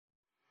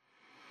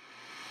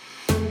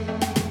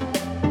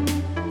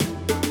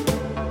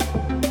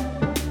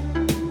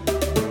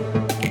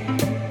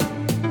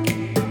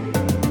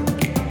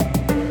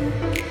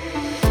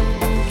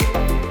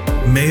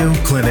Mayo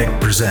Clinic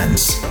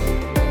presents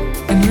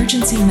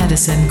Emergency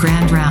Medicine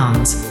Grand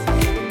Rounds.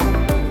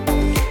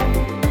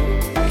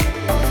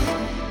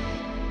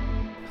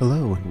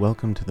 Hello and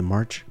welcome to the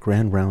March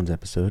Grand Rounds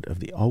episode of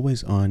the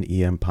Always On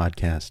EM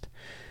podcast.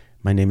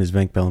 My name is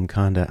Venk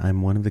Bellamkonda.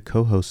 I'm one of the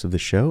co-hosts of the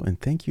show,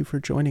 and thank you for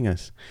joining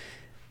us.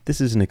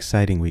 This is an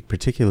exciting week,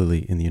 particularly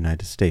in the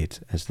United States,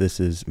 as this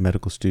is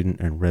medical student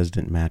and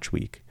resident match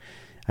week.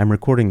 I'm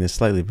recording this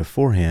slightly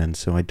beforehand,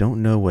 so I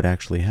don't know what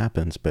actually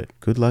happens, but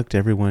good luck to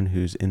everyone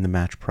who's in the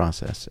match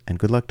process, and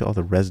good luck to all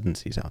the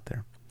residencies out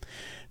there.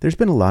 There's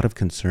been a lot of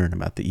concern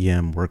about the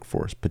EM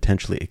workforce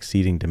potentially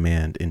exceeding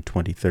demand in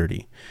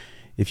 2030.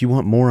 If you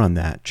want more on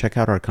that, check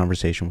out our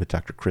conversation with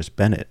Dr. Chris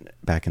Bennett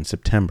back in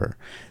September.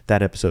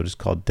 That episode is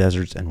called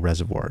Deserts and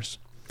Reservoirs.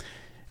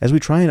 As we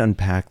try and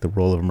unpack the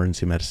role of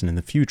emergency medicine in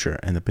the future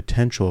and the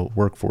potential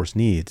workforce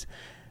needs,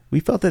 we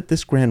felt that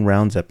this Grand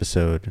Rounds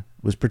episode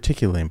was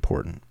particularly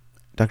important.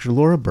 Dr.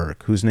 Laura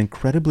Burke, who's an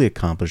incredibly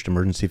accomplished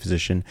emergency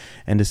physician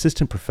and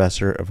assistant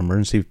professor of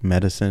emergency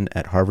medicine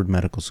at Harvard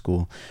Medical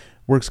School,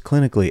 works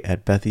clinically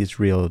at Beth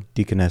Israel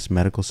Deaconess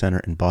Medical Center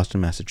in Boston,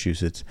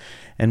 Massachusetts,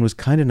 and was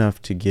kind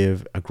enough to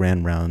give a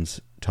Grand Rounds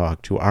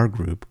talk to our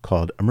group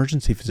called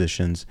Emergency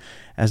Physicians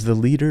as the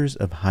Leaders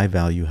of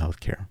High-Value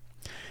Healthcare.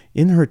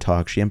 In her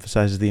talk, she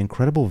emphasizes the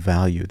incredible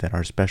value that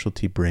our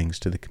specialty brings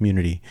to the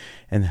community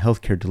and the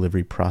healthcare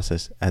delivery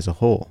process as a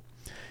whole.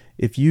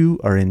 If you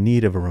are in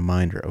need of a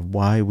reminder of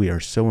why we are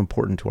so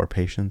important to our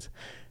patients,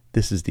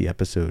 this is the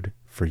episode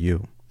for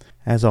you.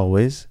 As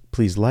always,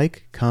 please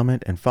like,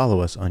 comment, and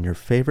follow us on your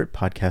favorite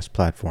podcast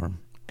platform,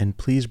 and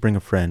please bring a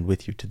friend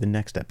with you to the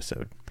next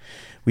episode.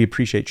 We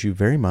appreciate you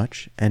very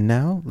much, and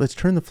now let's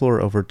turn the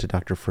floor over to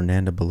Dr.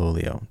 Fernanda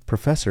Bellolio,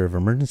 Professor of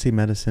Emergency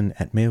Medicine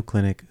at Mayo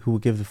Clinic, who will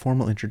give the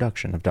formal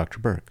introduction of Dr.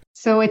 Burke.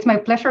 So it's my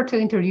pleasure to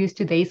introduce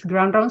today's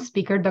Grand Round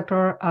speaker,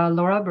 Dr.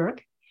 Laura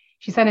Burke.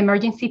 She's an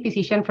emergency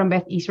physician from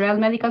Beth Israel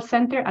Medical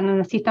Center and an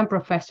assistant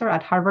professor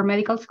at Harvard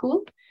Medical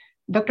School.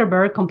 Dr.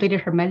 Burke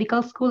completed her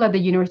medical school at the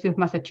University of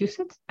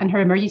Massachusetts and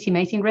her emergency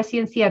medicine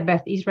residency at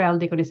Beth Israel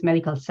Deaconess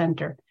Medical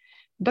Center.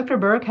 Dr.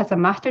 Burke has a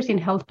master's in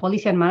health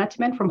policy and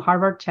management from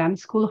Harvard Chan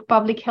School of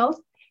Public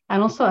Health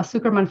and also a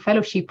Zuckerman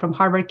Fellowship from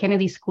Harvard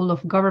Kennedy School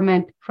of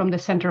Government from the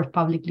Center of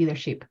Public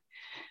Leadership.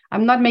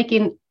 I'm not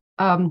making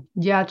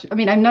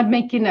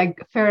a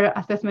fair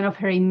assessment of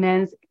her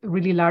immense,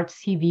 really large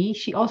CV.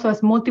 She also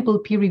has multiple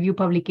peer-reviewed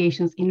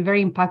publications in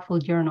very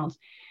impactful journals.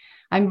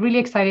 I'm really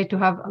excited to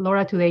have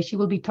Laura today. She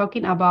will be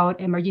talking about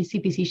emergency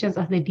physicians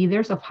as the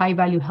leaders of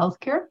high-value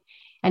healthcare.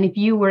 And if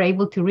you were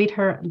able to read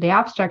the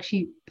abstract,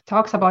 she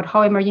talks about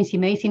how emergency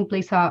medicine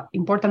plays an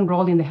important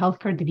role in the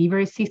healthcare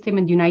delivery system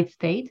in the United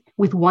States,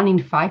 with 1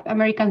 in 5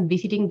 Americans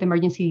visiting the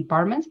emergency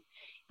departments.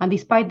 And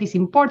despite this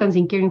importance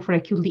in caring for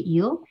acutely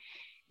ill,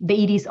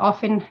 it is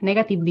often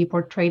negatively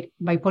portrayed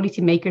by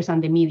policymakers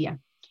and the media.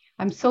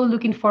 I'm so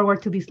looking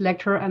forward to this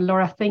lecture. And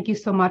Laura, thank you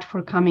so much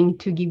for coming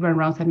to give Grand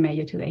Rounds at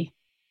Mayo today.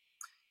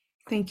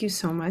 Thank you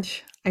so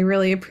much. I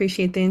really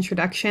appreciate the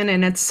introduction,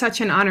 and it's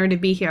such an honor to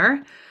be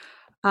here.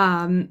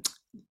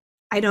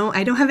 I don't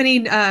have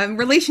any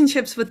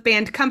relationships with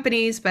banned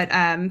companies, but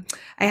I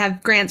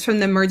have grants from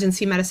the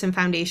Emergency Medicine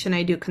Foundation.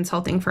 I do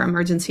consulting for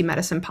Emergency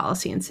Medicine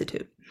Policy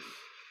Institute.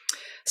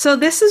 So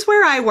this is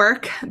where I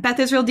work, Beth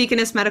Israel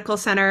Deaconess Medical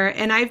Center,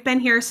 and I've been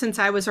here since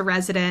I was a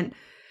resident.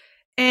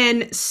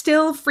 And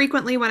still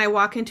frequently when I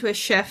walk into a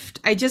shift,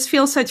 I just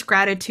feel such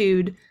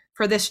gratitude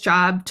for this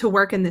job, to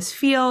work in this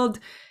field,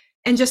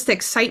 and just the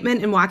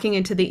excitement in walking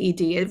into the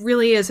ED. It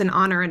really is an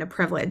honor and a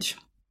privilege.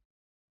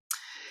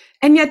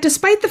 And yet,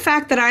 despite the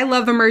fact that I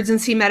love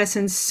emergency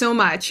medicine so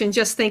much and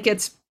just think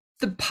it's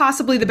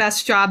possibly the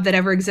best job that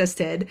ever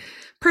existed,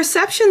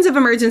 perceptions of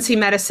emergency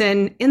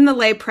medicine in the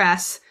lay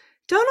press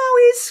don't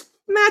always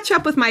match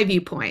up with my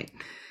viewpoint.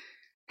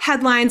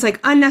 Headlines like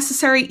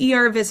unnecessary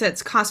ER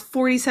visits cost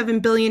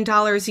 $47 billion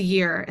a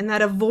year, and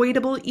that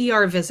avoidable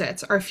ER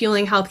visits are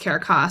fueling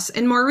healthcare costs.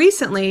 And more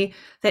recently,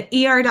 that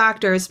ER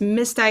doctors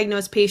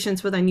misdiagnose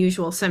patients with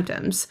unusual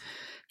symptoms.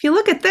 If you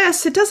look at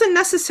this, it doesn't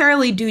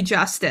necessarily do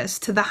justice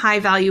to the high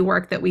value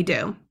work that we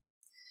do.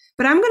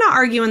 But I'm going to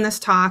argue in this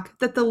talk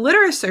that the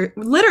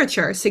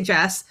literature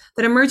suggests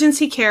that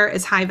emergency care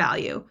is high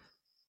value.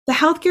 The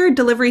healthcare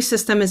delivery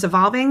system is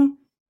evolving,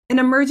 and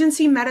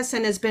emergency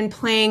medicine has been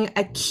playing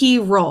a key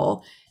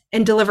role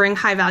in delivering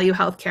high-value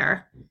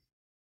healthcare.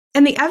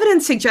 And the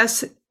evidence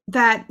suggests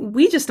that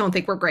we just don't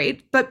think we're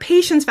great, but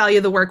patients value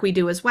the work we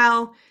do as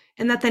well,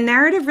 and that the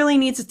narrative really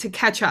needs to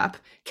catch up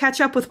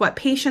with what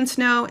patients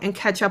know and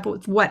catch up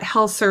with what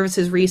health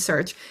services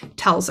research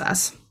tells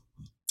us.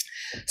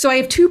 So I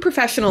have 2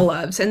 professional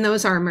loves, and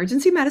those are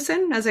emergency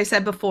medicine, as I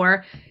said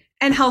before,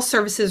 and health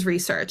services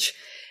research.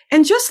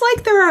 And just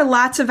like there are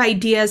lots of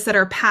ideas that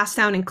are passed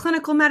down in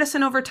clinical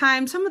medicine over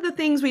time, some of the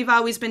things we've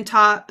always been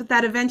taught, but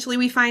that eventually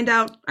we find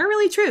out are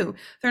really true.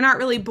 They're not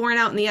really borne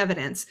out in the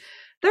evidence.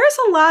 There's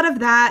a lot of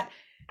that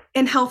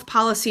in health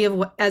policy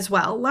as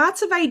well.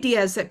 Lots of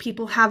ideas that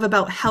people have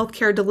about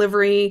healthcare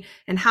delivery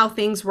and how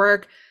things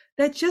work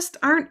that just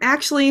aren't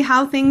actually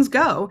how things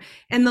go.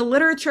 And the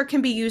literature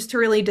can be used to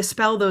really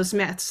dispel those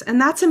myths. And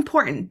that's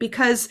important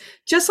because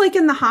just like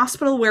in the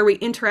hospital where we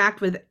interact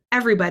with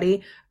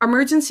everybody,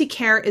 emergency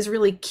care is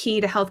really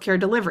key to healthcare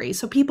delivery.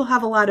 So people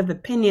have a lot of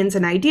opinions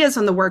and ideas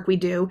on the work we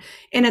do.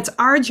 And it's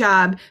our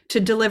job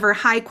to deliver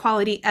high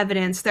quality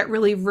evidence that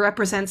really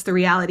represents the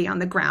reality on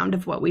the ground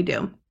of what we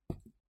do.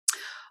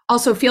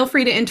 Also, feel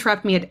free to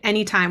interrupt me at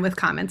any time with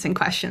comments and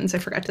questions. I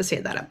forgot to say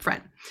that up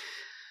front.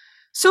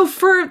 So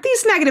for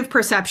these negative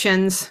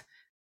perceptions,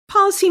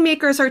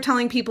 policymakers are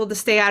telling people to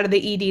stay out of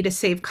the ED to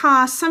save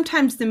costs.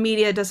 Sometimes the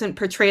media doesn't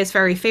portray us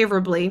very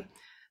favorably,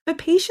 but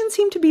patients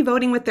seem to be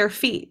voting with their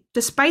feet,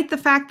 despite the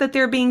fact that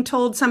they're being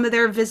told some of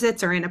their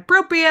visits are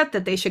inappropriate,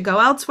 that they should go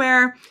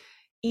elsewhere.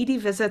 ED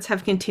visits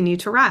have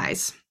continued to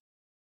rise.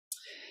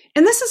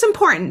 And this is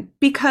important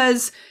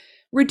because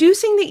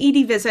reducing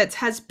the ED visits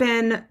has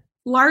been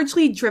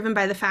largely driven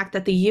by the fact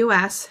that the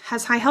US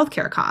has high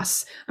healthcare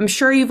costs. I'm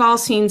sure you've all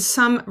seen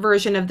some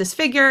version of this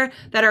figure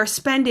that our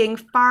spending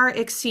far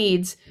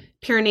exceeds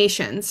peer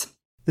nations.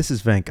 This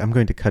is Venk. I'm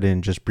going to cut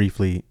in just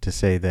briefly to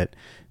say that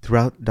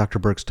throughout Dr.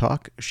 Burke's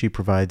talk, she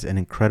provides an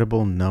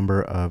incredible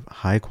number of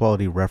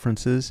high-quality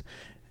references,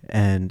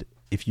 and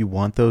if you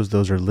want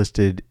those are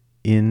listed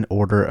in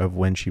order of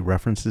when she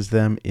references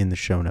them in the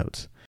show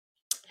notes.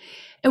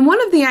 And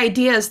one of the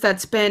ideas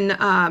that's been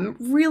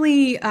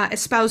really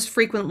espoused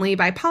frequently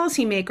by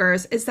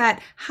policymakers is that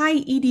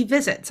high ED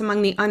visits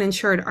among the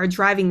uninsured are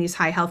driving these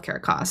high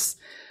healthcare costs.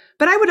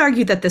 But I would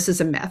argue that this is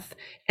a myth,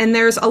 and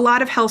there's a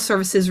lot of health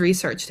services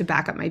research to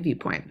back up my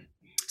viewpoint.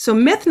 So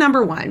myth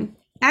number one,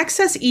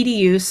 excess ED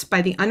use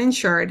by the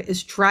uninsured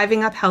is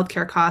driving up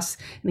healthcare costs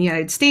in the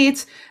United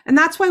States, and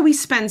that's why we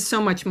spend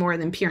so much more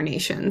than peer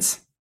nations.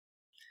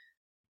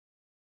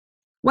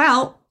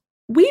 Well,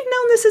 we've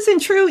known this isn't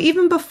true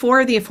even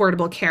before the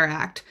Affordable Care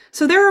Act.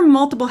 So there are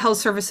multiple health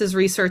services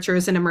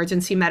researchers in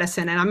emergency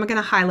medicine, and I'm going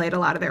to highlight a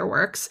lot of their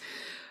works.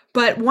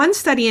 But one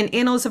study in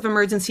Annals of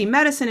Emergency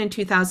Medicine in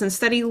 2000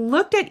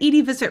 looked at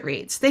ED visit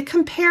rates. They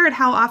compared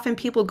how often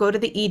people go to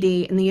the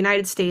ED in the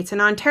United States and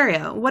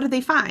Ontario. What did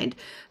they find?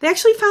 They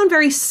actually found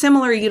very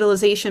similar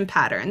utilization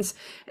patterns.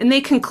 And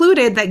they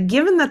concluded that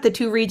given that the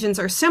two regions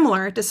are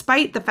similar,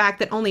 despite the fact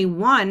that only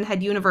one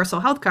had universal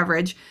health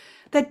coverage,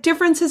 that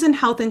differences in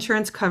health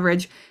insurance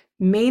coverage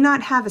may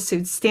not have a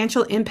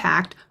substantial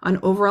impact on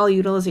overall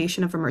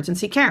utilization of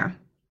emergency care.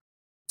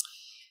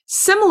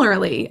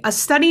 Similarly, a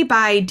study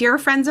by dear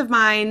friends of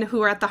mine who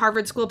were at the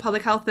Harvard School of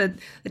Public Health at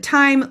the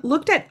time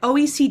looked at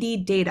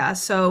OECD data,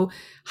 so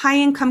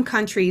high-income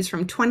countries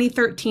from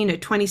 2013 to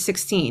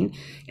 2016,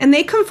 and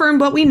they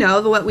confirmed what we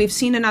know, what we've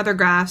seen in other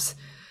graphs,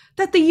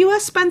 that the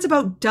US spends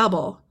about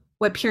double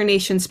what peer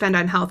nations spend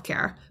on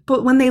healthcare.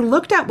 But when they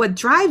looked at what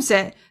drives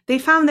it, they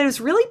found that it's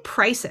really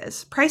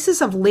prices.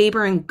 Prices of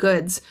labor and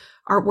goods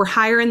were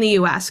higher in the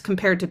US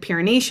compared to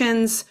peer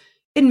nations.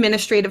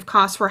 Administrative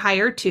costs were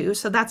higher too,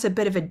 so that's a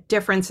bit of a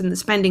difference in the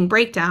spending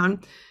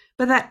breakdown.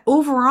 But that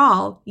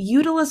overall,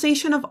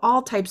 utilization of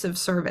all types of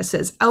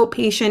services,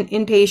 outpatient,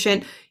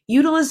 inpatient,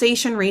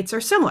 utilization rates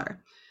are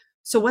similar.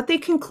 So what they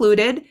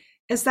concluded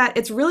is that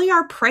it's really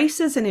our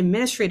prices and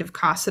administrative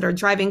costs that are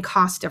driving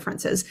cost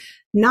differences,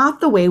 not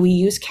the way we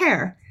use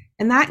care.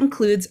 And that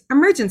includes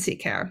emergency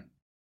care.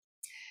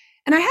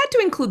 And I had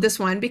to include this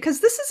one because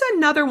this is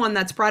another one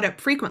that's brought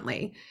up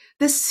frequently.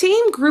 The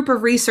same group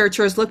of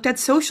researchers looked at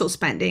social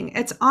spending.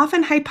 It's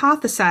often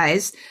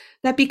hypothesized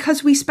that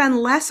because we spend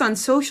less on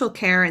social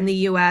care in the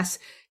US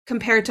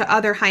compared to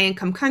other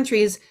high-income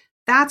countries,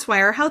 that's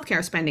why our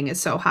healthcare spending is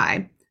so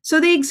high. So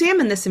they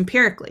examined this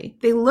empirically.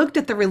 They looked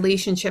at the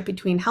relationship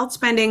between health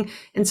spending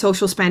and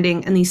social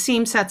spending in these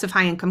same sets of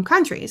high-income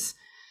countries.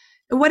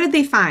 And what did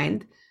they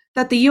find?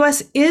 That the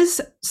US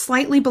is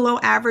slightly below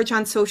average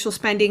on social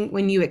spending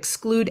when you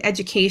exclude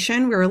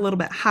education. We're a little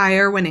bit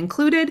higher when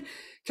included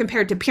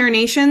compared to peer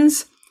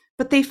nations.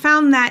 But they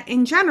found that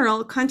in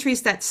general,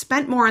 countries that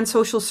spent more on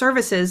social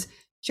services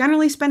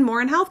generally spend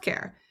more in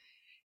healthcare.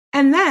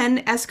 And then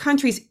as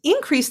countries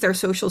increase their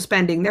social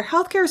spending, their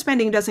healthcare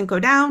spending doesn't go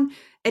down.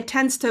 It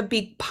tends to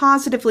be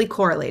positively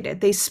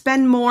correlated. They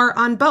spend more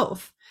on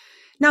both.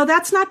 Now,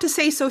 that's not to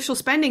say social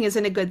spending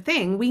isn't a good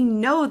thing. We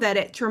know that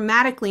it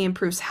dramatically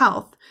improves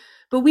health,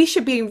 but we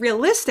should be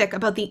realistic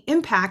about the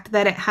impact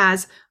that it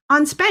has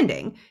on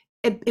spending.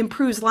 It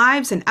improves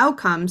lives and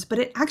outcomes, but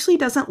it actually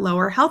doesn't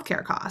lower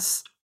healthcare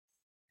costs.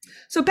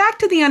 So back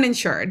to the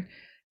uninsured.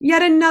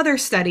 Yet another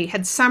study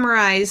had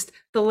summarized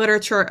the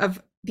literature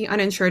of the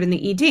uninsured in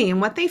the ED, and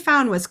what they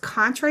found was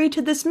contrary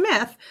to this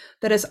myth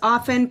that is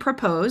often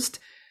proposed,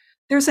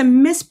 there's a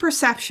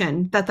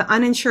misperception that the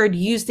uninsured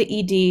use the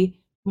ED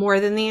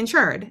more than the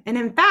insured. And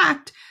in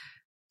fact,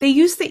 they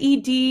use the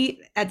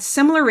ED at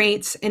similar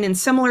rates and in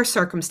similar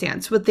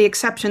circumstance, with the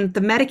exception that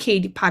the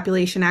Medicaid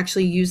population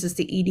actually uses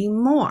the ED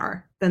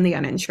more than the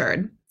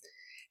uninsured.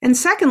 And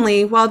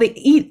secondly, while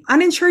the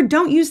uninsured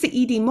don't use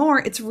the ED more,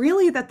 it's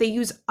really that they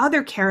use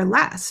other care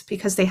less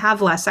because they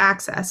have less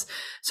access.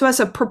 So as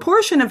a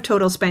proportion of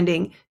total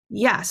spending,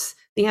 yes,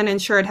 the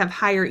uninsured have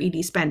higher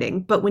ED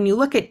spending. But when you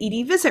look at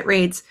ED visit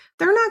rates,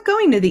 they're not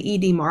going to the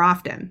ED more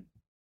often.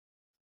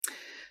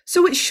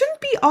 So it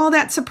shouldn't be all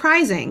that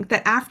surprising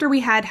that after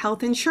we had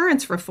health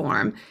insurance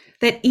reform,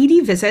 that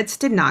ED visits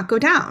did not go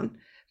down.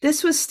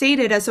 This was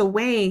stated as a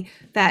way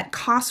that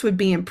costs would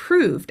be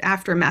improved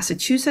after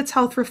Massachusetts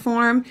health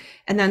reform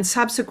and then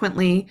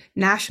subsequently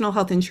national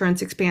health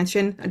insurance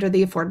expansion under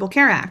the Affordable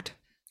Care Act.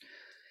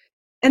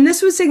 And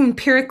this was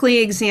empirically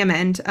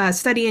examined. A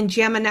study in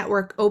JAMA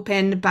Network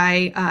opened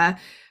by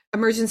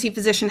emergency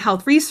physician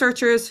health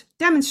researchers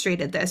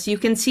demonstrated this. You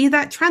can see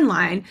that trend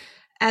line.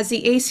 As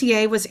the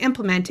ACA was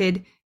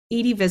implemented,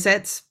 ED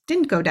visits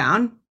didn't go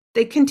down,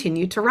 they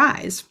continued to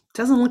rise.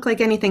 Doesn't look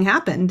like anything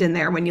happened in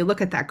there when you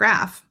look at that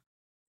graph.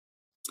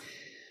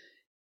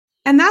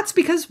 And that's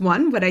because,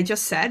 one, what I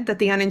just said, that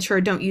the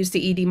uninsured don't use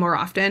the ED more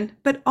often,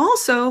 but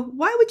also,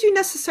 why would you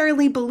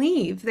necessarily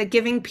believe that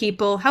giving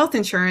people health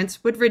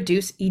insurance would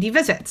reduce ED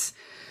visits?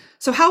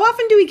 So how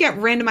often do we get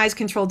randomized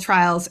controlled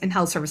trials in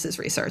health services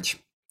research?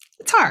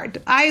 It's hard.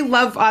 I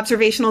love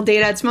observational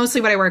data. It's mostly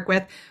what I work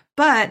with.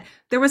 But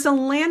there was a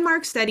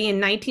landmark study in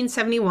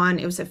 1971.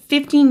 It was a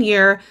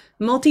 15-year,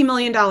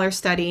 multi-million-dollar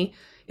study.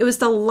 It was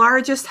the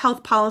largest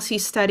health policy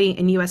study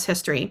in US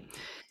history.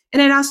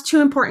 And it asked two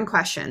important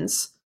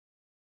questions.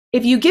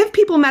 If you give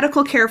people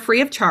medical care free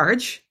of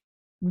charge,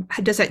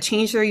 does that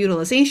change their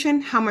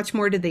utilization? How much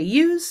more do they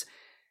use?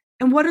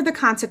 And what are the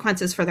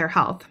consequences for their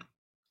health?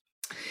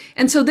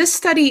 And so this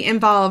study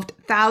involved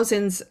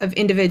thousands of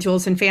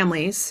individuals and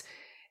families.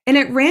 And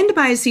it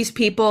randomized these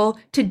people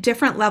to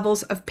different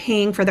levels of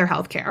paying for their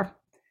healthcare.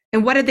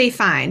 And what did they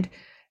find?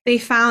 They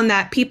found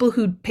that people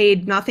who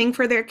paid nothing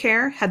for their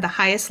care had the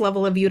highest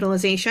level of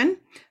utilization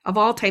of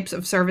all types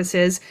of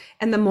services.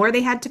 And the more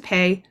they had to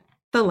pay,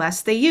 the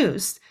less they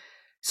used.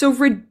 So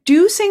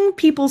reducing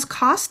people's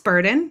cost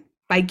burden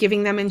by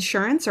giving them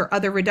insurance or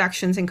other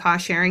reductions in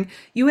cost sharing,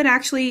 you would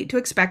actually to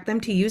expect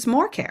them to use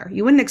more care.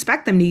 You wouldn't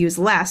expect them to use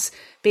less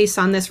based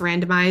on this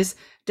randomized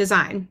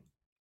design.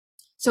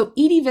 So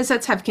ED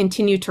visits have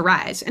continued to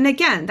rise. And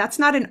again, that's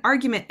not an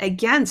argument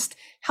against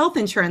health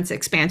insurance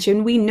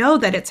expansion. We know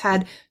that it's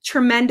had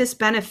tremendous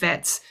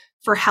benefits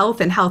for health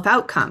and health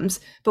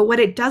outcomes, but what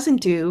it doesn't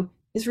do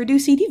is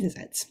reduce ED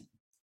visits.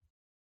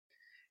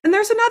 And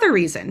there's another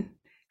reason,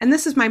 and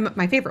this is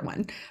my favorite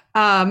one.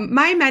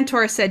 My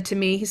mentor said to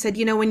me, he said,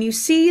 when you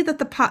see that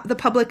the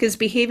public is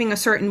behaving a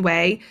certain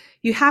way,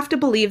 you have to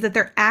believe that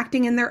they're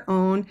acting in their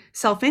own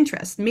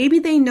self-interest. Maybe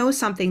they know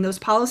something, those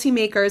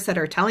policymakers that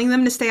are telling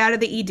them to stay out of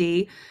the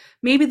ED,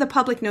 maybe the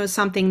public knows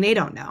something they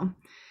don't know.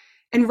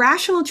 And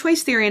rational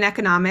choice theory in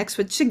economics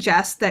would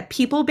suggest that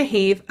people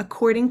behave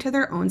according to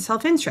their own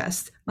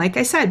self-interest. Like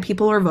I said,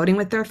 people are voting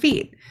with their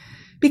feet.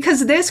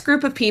 Because this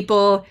group of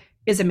people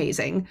is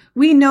amazing.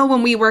 We know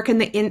when we work in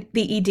the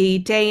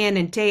ED day in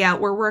and day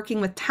out, we're working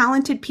with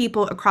talented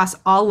people across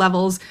all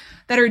levels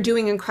that are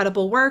doing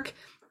incredible work.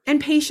 And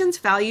patients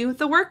value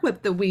the work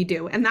that we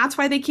do. And that's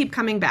why they keep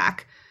coming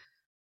back.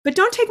 But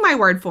don't take my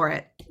word for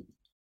it.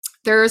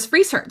 There's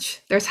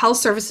research. There's health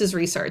services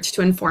research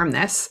to inform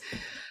this.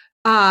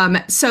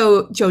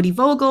 So Jody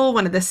Vogel,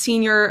 one of the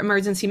senior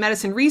emergency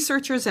medicine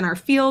researchers in our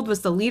field, was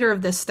the leader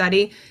of this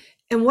study.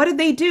 And what did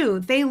they do?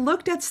 They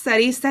looked at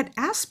studies that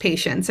asked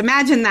patients.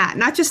 Imagine that,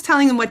 not just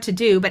telling them what to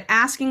do, but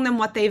asking them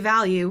what they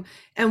value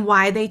and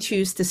why they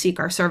choose to seek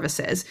our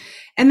services.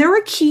 And there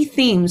were key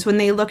themes when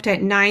they looked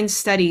at 9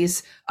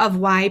 studies of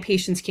why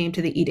patients came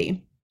to the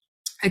ED.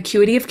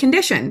 Acuity of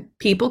condition.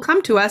 People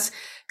come to us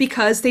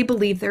because they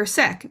believe they're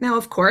sick. Now,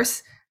 of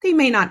course, they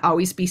may not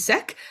always be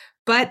sick,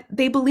 but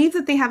they believe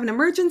that they have an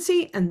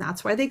emergency, and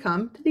that's why they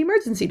come to the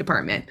emergency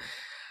department.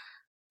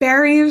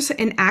 Barriers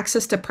in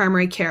access to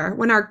primary care.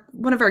 One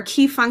of our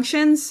key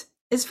functions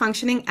is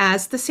functioning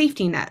as the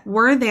safety net.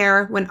 We're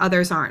there when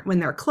others aren't, when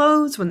they're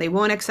closed, when they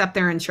won't accept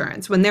their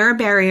insurance. When there are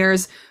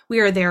barriers, we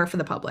are there for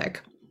the public.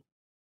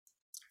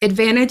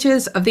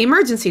 Advantages of the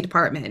emergency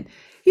department.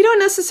 You don't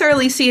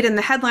necessarily see it in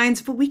the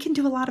headlines, but we can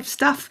do a lot of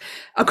stuff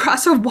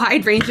across a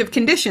wide range of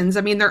conditions.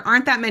 I mean, there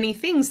aren't that many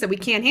things that we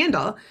can't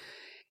handle.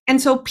 And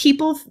so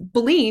people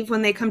believe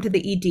when they come to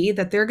the ED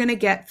that they're going to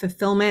get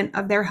fulfillment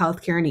of their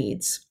healthcare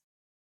needs.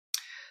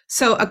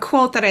 So a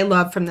quote that I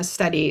love from the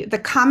study, the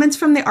comments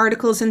from the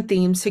articles and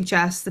themes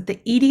suggest that the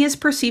ED is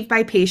perceived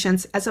by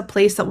patients as a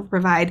place that will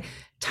provide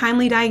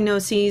timely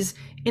diagnoses,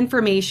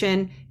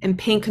 information, and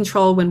pain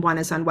control when one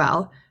is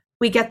unwell.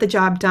 We get the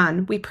job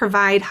done. We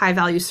provide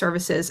high-value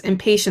services, and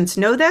patients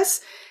know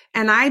this.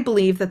 And I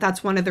believe that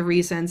that's one of the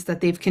reasons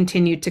that they've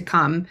continued to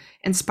come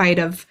in spite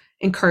of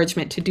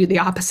encouragement to do the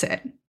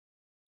opposite.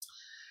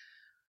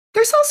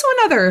 There's also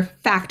another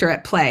factor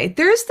at play.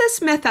 There's this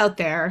myth out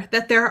there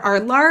that there are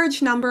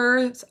large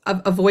numbers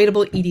of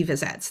avoidable ED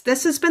visits.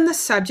 This has been the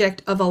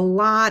subject of a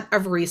lot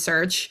of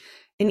research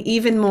and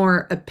even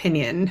more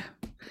opinion.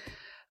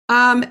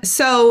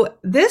 So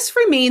this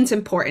remains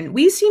important.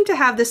 We seem to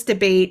have this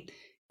debate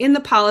in the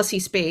policy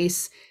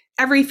space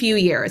every few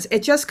years.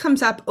 It just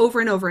comes up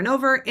over and over and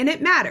over, and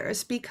it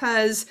matters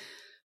because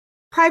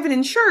private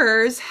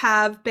insurers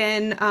have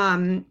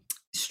been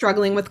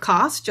struggling with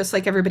costs, just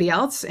like everybody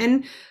else.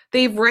 And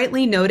they've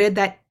rightly noted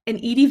that an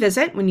ED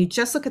visit, when you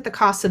just look at the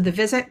cost of the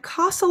visit,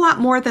 costs a lot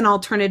more than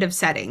alternative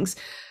settings.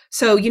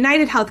 So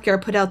United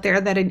Healthcare put out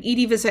there that an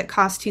ED visit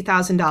costs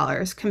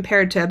 $2,000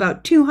 compared to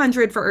about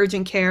 $200 for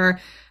urgent care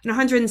and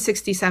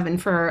 $167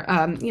 for,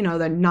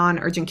 the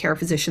non-urgent care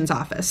physician's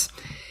office.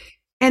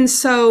 And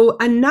so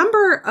a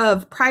number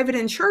of private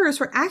insurers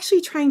were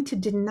actually trying to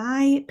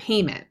deny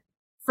payment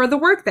for the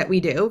work that we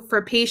do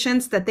for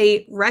patients that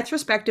they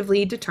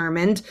retrospectively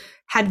determined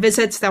had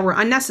visits that were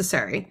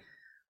unnecessary.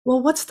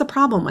 Well, what's the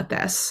problem with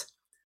this?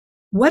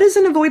 What is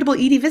an avoidable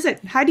ED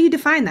visit? How do you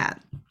define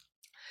that?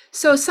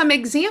 So some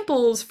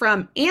examples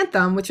from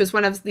Anthem, which is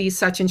one of these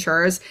such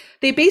insurers,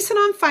 they base it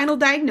on final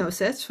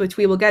diagnosis, which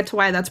we will get to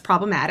why that's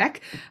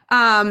problematic.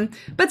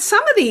 But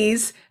some of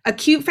these,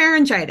 acute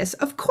pharyngitis,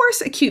 of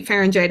course, acute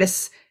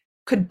pharyngitis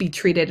could be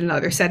treated in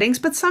other settings,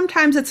 but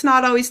sometimes it's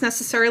not always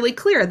necessarily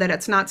clear that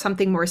it's not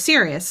something more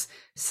serious.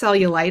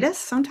 Cellulitis,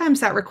 sometimes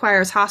that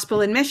requires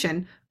hospital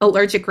admission.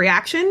 Allergic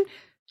reaction,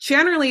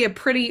 generally a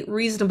pretty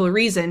reasonable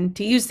reason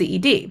to use the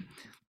ED.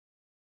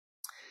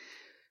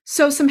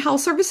 So some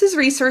health services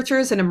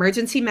researchers in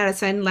emergency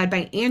medicine led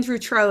by Andrew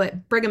Tro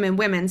at Brigham and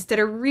Women's did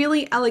a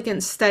really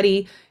elegant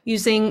study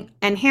using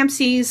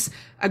NHAMCs,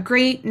 a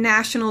great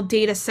national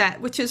data set,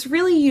 which is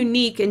really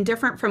unique and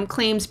different from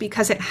claims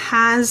because it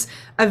has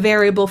a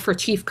variable for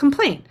chief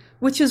complaint,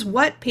 which is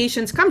what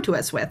patients come to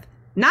us with,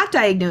 not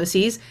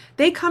diagnoses.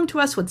 They come to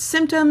us with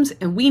symptoms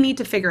and we need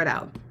to figure it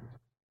out.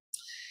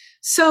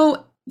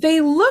 So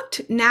they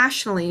looked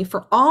nationally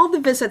for all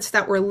the visits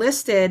that were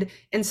listed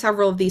in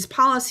several of these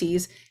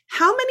policies.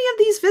 How many of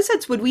these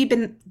visits would we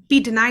be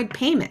denied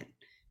payment?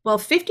 Well,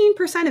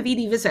 15% of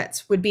ED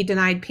visits would be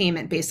denied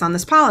payment based on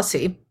this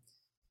policy.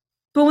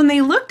 But when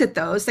they looked at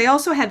those, they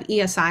also have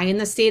ESI in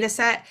this data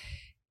set,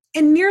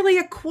 and nearly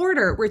a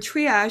quarter were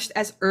triaged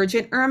as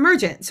urgent or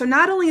emergent. So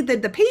not only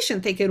did the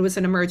patient think it was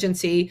an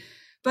emergency,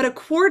 but a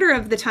quarter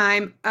of the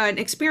time, an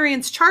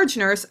experienced charge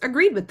nurse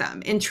agreed with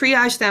them and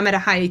triaged them at a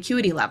high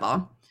acuity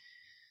level.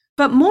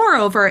 But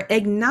moreover,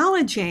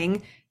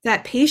 acknowledging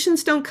that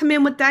patients don't come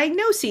in with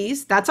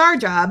diagnoses, that's our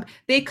job,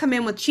 they come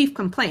in with chief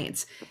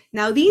complaints.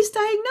 Now, these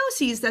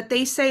diagnoses that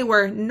they say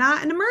were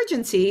not an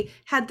emergency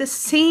had the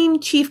same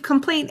chief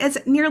complaint as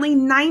nearly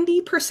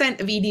 90%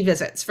 of ED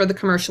visits for the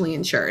commercially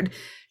insured,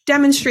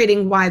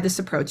 demonstrating why this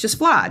approach is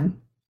flawed.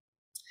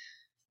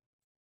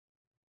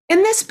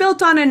 And this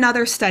built on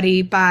another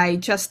study by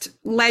just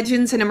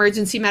legends in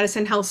emergency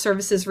medicine health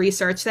services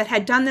research that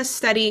had done this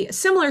study, a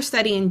similar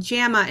study in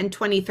JAMA in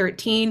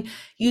 2013,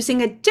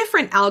 using a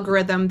different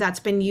algorithm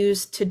that's been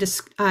used to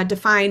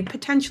define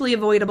potentially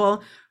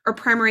avoidable or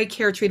primary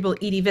care treatable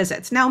ED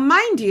visits. Now,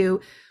 mind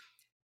you,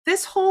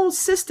 this whole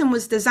system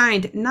was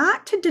designed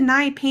not to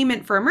deny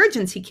payment for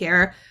emergency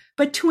care,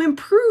 but to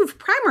improve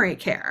primary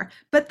care.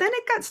 But then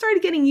it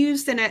started getting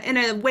used in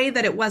a way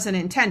that it wasn't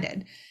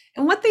intended.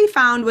 And what they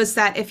found was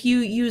that if you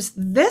use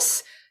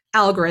this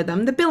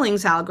algorithm, the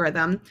Billings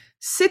algorithm,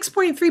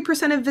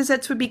 6.3% of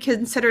visits would be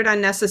considered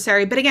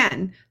unnecessary. But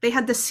again, they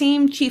had the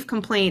same chief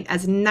complaint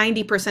as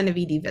 90% of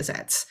ED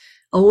visits.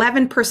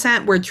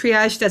 11% were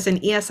triaged as an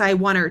ESI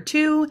 1 or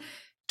 2,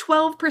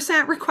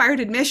 12% required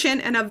admission,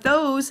 and of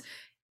those,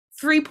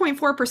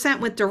 3.4%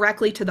 went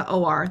directly to the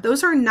OR.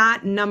 Those are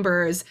not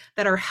numbers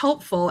that are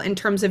helpful in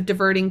terms of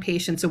diverting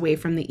patients away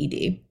from the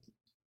ED.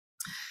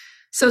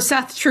 So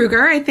Seth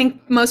Truger, I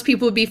think most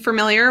people would be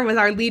familiar with,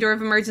 our leader of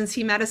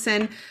emergency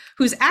medicine,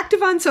 who's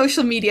active on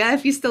social media,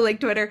 if you still like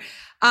Twitter.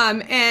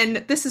 And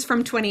this is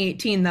from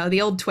 2018, though,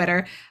 the old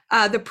Twitter.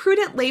 The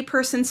prudent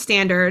layperson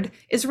standard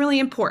is really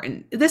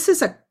important. This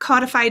is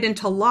codified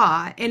into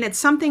law, and it's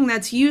something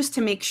that's used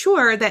to make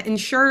sure that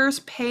insurers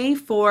pay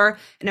for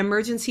an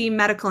emergency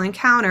medical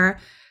encounter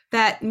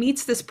that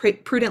meets this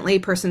prudent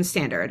layperson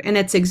standard. And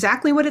it's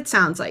exactly what it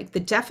sounds like. The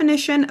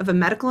definition of a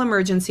medical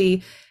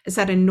emergency is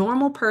that a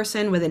normal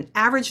person with an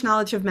average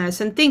knowledge of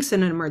medicine thinks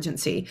in an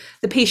emergency.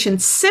 The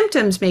patient's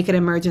symptoms make it an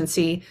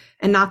emergency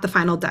and not the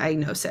final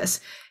diagnosis.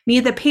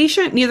 Neither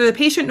the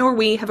patient nor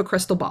we have a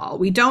crystal ball.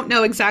 We don't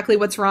know exactly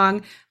what's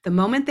wrong the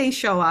moment they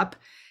show up.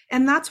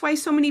 And that's why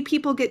so many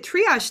people get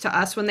triaged to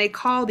us when they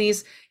call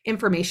these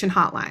information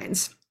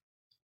hotlines.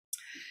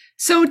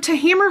 So to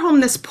hammer home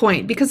this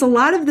point, because a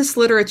lot of this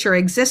literature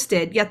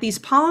existed, yet these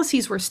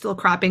policies were still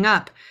cropping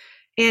up,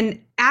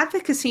 and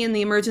advocacy in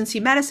the emergency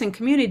medicine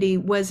community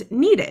was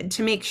needed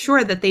to make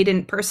sure that they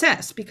didn't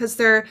persist, because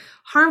they're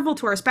harmful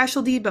to our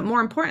specialty, but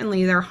more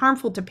importantly, they're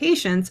harmful to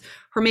patients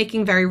who are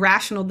making very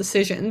rational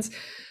decisions.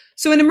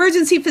 So an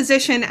emergency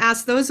physician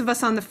asked those of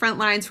us on the front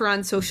lines who are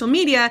on social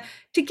media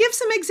to give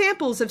some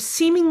examples of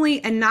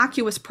seemingly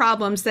innocuous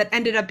problems that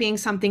ended up being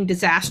something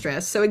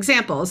disastrous. So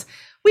examples.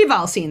 We've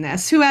all seen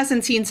this. Who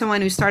hasn't seen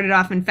someone who started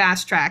off in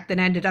fast track that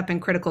ended up in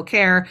critical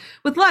care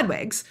with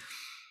Ludwig's?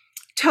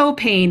 Toe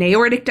pain,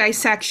 aortic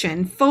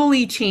dissection,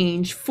 Foley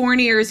change,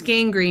 Fournier's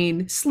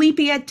gangrene,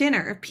 sleepy at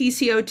dinner,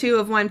 PCO2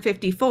 of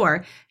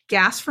 154,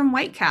 gas from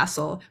White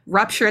Castle,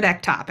 ruptured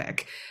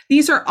ectopic.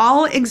 These are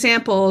all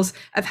examples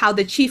of how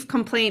the chief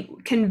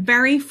complaint can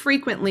very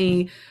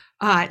frequently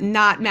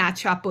not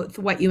match up with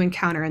what you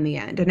encounter in the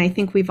end. And I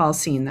think we've all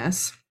seen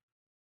this.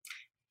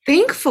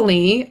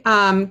 Thankfully,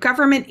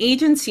 government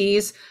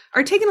agencies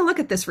are taking a look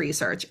at this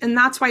research, and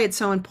that's why it's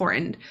so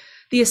important.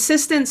 The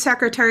Assistant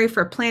Secretary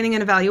for Planning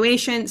and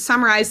Evaluation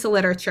summarized the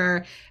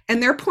literature,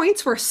 and their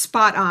points were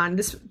spot on.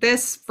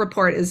 This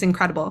report is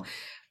incredible.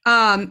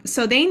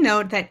 So they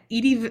note that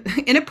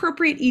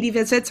inappropriate ED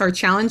visits are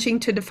challenging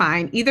to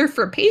define, either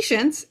for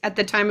patients at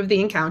the time of the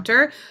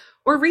encounter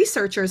or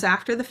researchers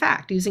after the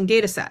fact using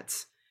data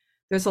sets.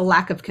 There's a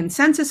lack of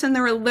consensus in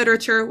the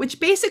literature, which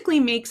basically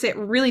makes it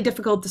really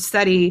difficult to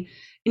study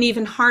and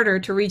even harder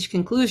to reach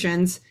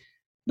conclusions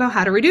about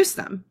how to reduce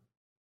them.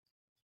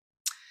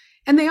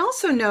 And they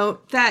also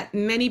note that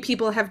many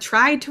people have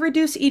tried to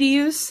reduce ED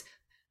use.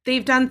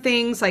 They've done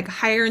things like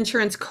higher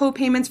insurance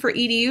co-payments for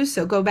ED use.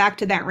 So go back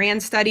to that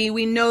RAND study.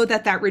 We know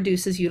that that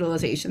reduces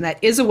utilization. That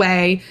is a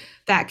way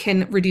that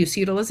can reduce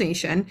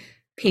utilization.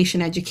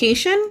 Patient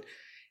education,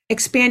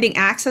 expanding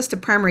access to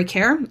primary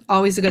care,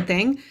 always a good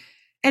thing.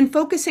 And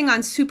focusing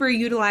on super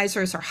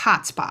utilizers or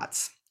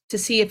hotspots to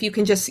see if you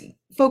can just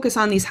focus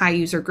on these high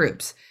user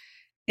groups.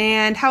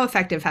 And how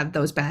effective have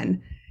those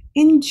been?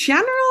 In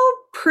general,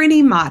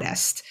 pretty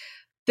modest.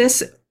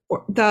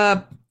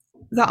 The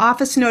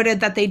office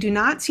noted that they do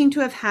not seem to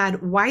have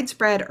had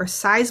widespread or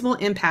sizable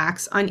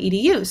impacts on ED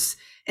use.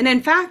 And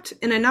in fact,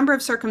 in a number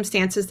of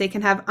circumstances, they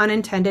can have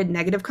unintended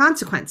negative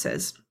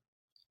consequences.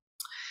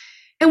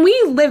 And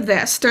we lived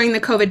this during the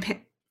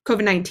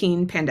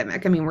COVID-19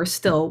 pandemic. I mean, we're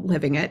still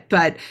living it,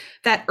 but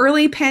that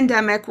early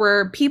pandemic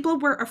where people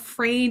were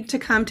afraid to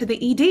come to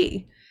the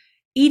ED.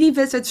 ED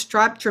visits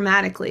dropped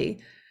dramatically.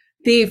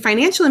 The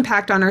financial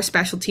impact on our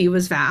specialty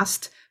was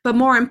vast, but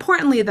more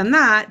importantly than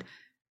that,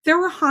 there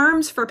were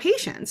harms for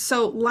patients.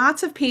 So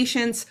lots of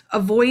patients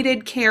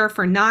avoided care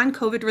for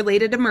non-COVID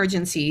related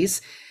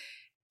emergencies,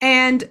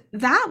 and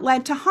that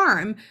led to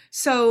harm.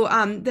 So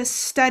this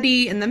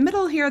study in the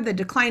middle here, the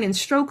decline in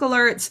stroke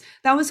alerts,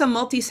 that was a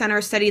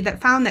multi-center study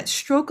that found that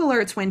stroke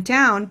alerts went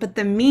down, but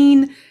the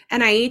mean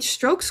NIH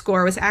stroke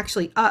score was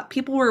actually up.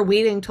 People were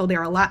waiting until they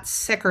were a lot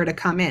sicker to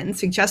come in,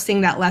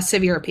 suggesting that less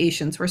severe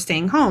patients were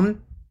staying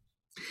home.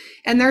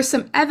 And there's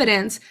some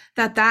evidence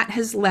that that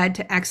has led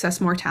to excess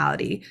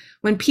mortality.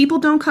 When people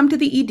don't come to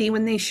the ED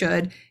when they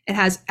should, it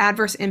has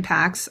adverse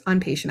impacts on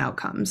patient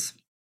outcomes.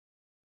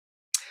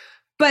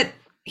 But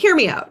hear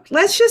me out.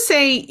 Let's just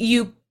say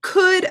you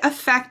could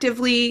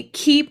effectively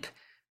keep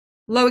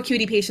low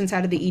acuity patients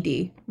out of the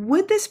ED.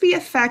 Would this be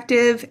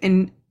effective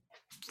in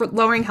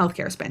lowering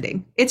healthcare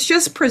spending? It's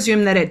just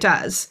presumed that it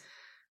does.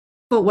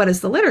 But what does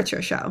the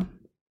literature show?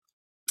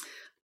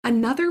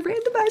 Another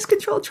randomized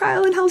controlled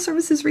trial in health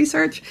services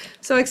research.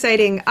 So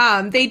exciting.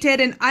 They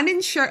did a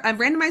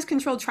randomized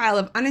controlled trial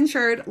of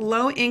uninsured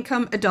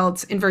low-income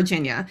adults in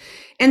Virginia.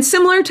 And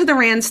similar to the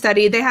RAND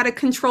study, they had a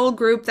control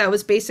group that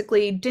was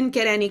basically didn't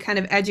get any kind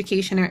of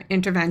education or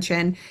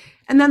intervention.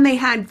 And then they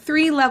had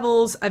 3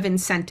 levels of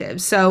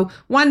incentives. So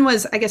one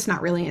was, I guess,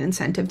 not really an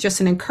incentive,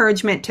 just an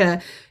encouragement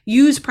to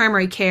use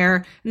primary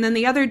care. And then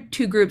the other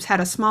 2 groups had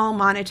a small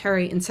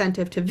monetary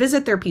incentive to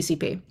visit their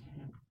PCP.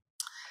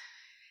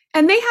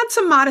 And they had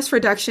some modest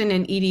reduction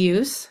in ED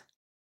use.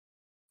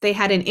 They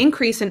had an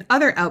increase in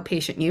other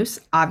outpatient use.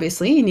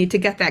 Obviously, you need to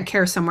get that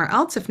care somewhere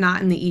else, if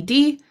not in the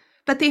ED,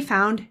 but they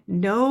found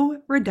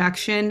no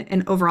reduction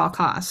in overall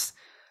costs.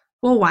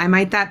 Well, why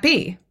might that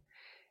be?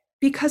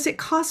 Because it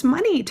costs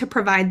money to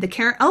provide the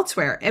care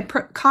elsewhere. It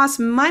costs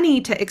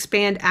money to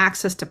expand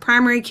access to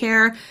primary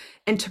care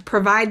and to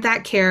provide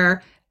that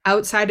care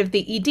outside of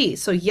the ED.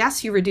 So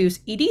yes, you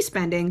reduce ED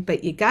spending,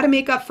 but you got to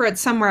make up for it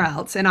somewhere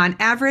else. And on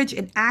average,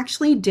 it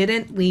actually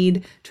didn't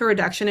lead to a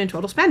reduction in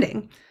total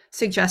spending,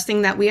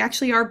 suggesting that we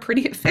actually are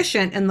pretty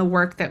efficient in the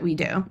work that we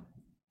do.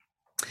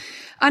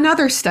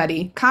 Another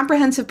study,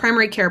 comprehensive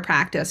primary care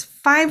practice,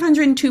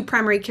 502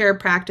 primary care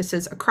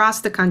practices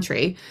across the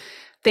country.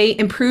 They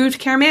improved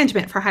care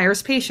management for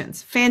high-risk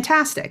patients.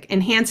 Fantastic.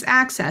 Enhanced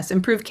access,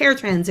 improved care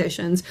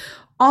transitions,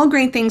 all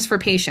great things for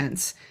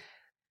patients.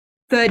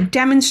 The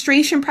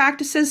demonstration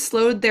practices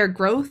slowed their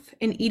growth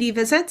in ED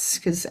visits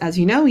because, as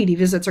you know, ED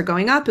visits are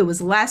going up. It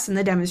was less in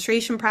the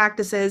demonstration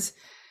practices,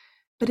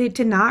 but it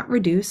did not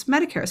reduce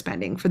Medicare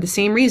spending for the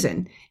same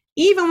reason.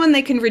 Even when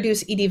they can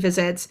reduce ED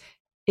visits,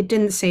 it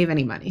didn't save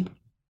any money.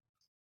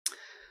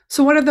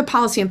 So what are the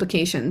policy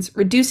implications?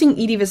 Reducing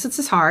ED visits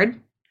is hard.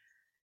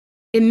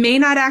 It may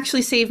not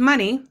actually save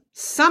money.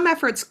 Some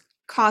efforts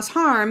cause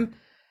harm.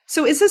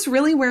 So is this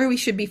really where we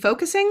should be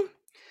focusing?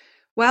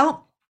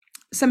 Well,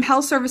 some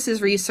health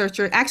services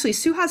researcher, actually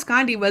Suhas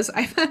Gandhi was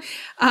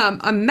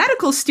a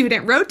medical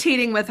student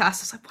rotating with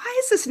us. I was like, why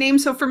is this name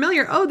so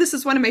familiar? Oh, this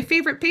is one of my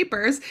favorite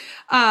papers.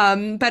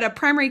 But a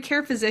primary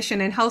care physician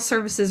and health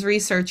services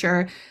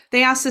researcher,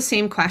 they asked the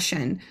same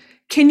question.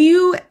 Can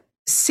you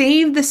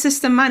save the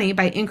system money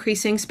by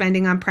increasing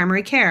spending on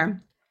primary care?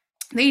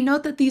 They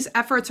note that these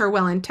efforts are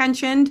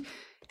well-intentioned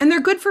and they're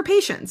good for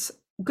patients.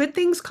 good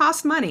things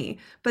cost money,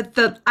 but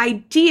the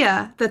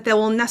idea that they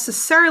will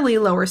necessarily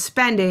lower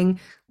spending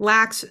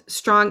lacks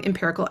strong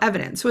empirical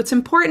evidence. So it's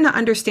important to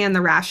understand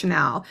the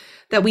rationale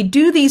that we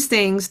do these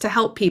things to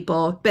help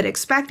people, but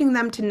expecting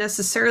them to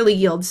necessarily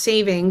yield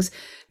savings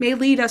may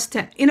lead us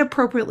to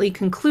inappropriately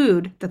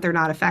conclude that they're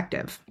not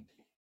effective.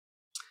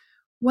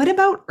 What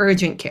about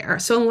urgent care?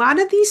 So a lot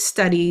of these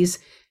studies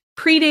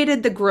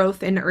predated the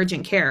growth in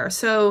urgent care.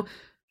 So,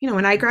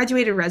 when I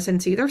graduated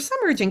residency, there was some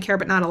urgent care,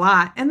 but not a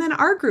lot. And then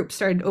our group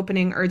started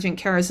opening urgent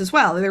cares as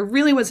well. There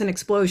really was an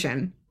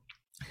explosion.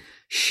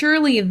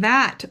 Surely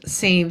that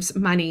saves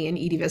money in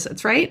ED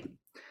visits, right?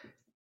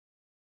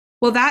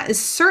 Well, that is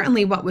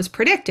certainly what was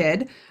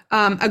predicted.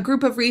 A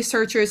group of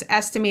researchers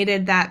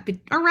estimated that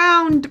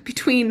around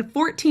between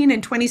 14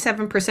 and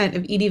 27%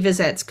 of ED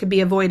visits could be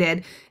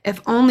avoided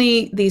if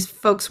only these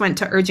folks went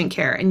to urgent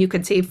care, and you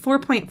could save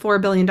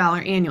 $4.4 billion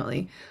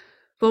annually.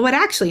 Well, what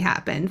actually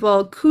happened?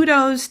 Well,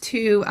 kudos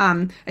to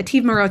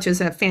Ativ Maroch,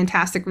 is a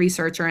fantastic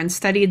researcher and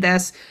studied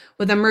this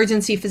with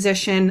emergency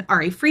physician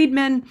Ari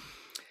Friedman.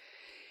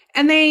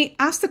 And they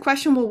asked the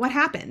question, well, what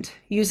happened?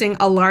 Using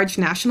a large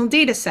national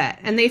data set.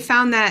 And they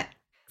found that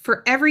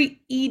for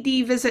every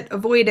ED visit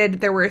avoided,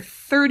 there were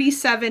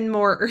 37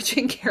 more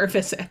urgent care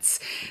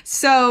visits.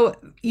 So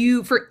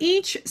for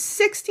each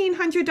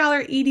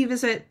 $1,600 ED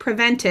visit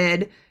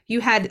prevented, you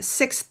had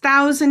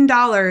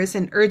 $6,000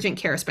 in urgent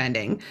care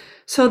spending.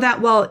 So that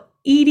while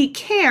ED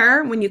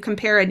care, when you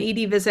compare an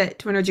ED visit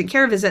to an urgent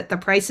care visit, the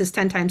price is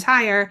 10 times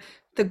higher,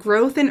 the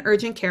growth in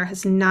urgent care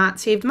has not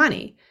saved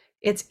money.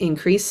 It's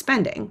increased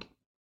spending.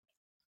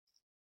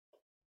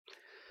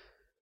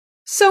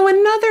 So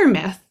another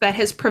myth that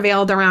has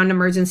prevailed around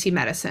emergency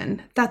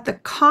medicine, that the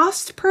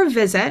cost per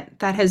visit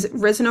that has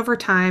risen over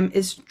time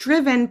is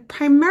driven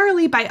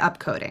primarily by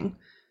upcoding.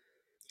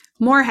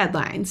 More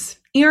headlines.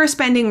 ER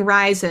spending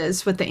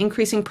rises with the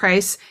increasing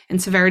price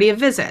and severity of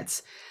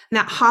visits, and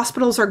that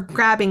hospitals are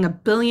grabbing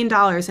 $1 billion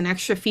in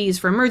extra fees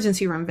for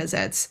emergency room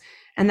visits,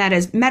 and that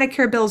as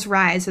Medicare bills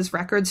rise as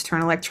records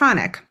turn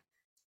electronic.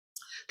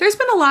 There's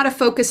been a lot of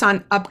focus on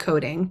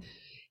upcoding,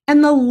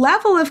 and the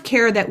level of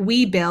care that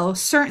we bill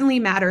certainly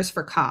matters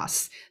for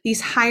costs.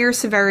 These higher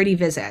severity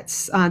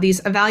visits,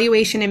 these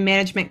evaluation and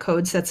management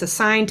codes that's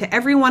assigned to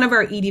every one of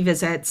our ED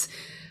visits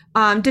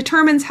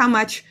determines how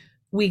much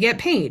we get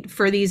paid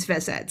for these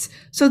visits.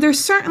 So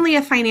there's certainly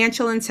a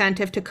financial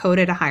incentive to code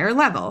at a higher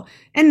level.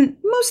 And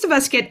most of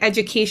us get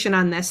education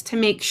on this to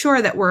make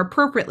sure that we're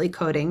appropriately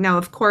coding. Now,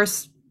 of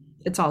course,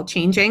 it's all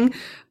changing.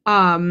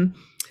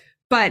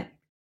 But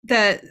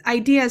the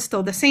idea is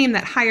still the same,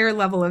 that higher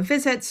level of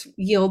visits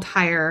yield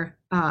higher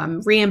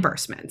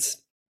reimbursements.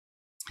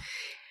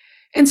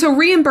 And so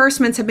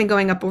reimbursements have been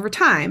going up over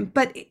time,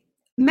 but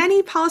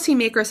many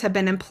policymakers have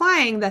been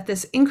implying that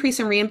this increase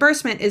in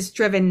reimbursement is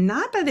driven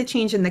not by the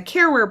change in the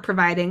care we're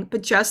providing,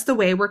 but just the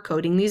way we're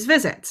coding these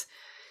visits.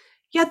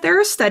 Yet there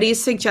are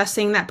studies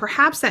suggesting that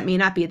perhaps that may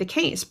not be the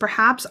case.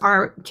 Perhaps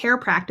our care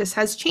practice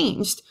has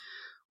changed.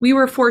 We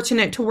were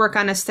fortunate to work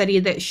on a study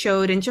that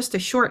showed in just a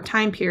short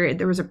time period,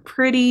 there was a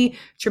pretty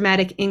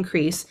dramatic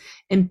increase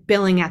in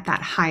billing at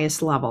that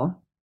highest level.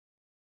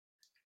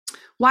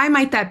 Why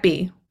might that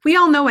be? We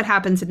all know what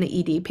happens in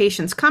the ED.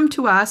 Patients come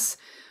to us,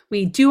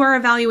 we do our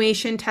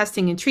evaluation,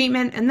 testing, and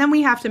treatment, and then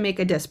we have to make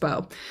a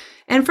dispo.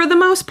 And for the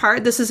most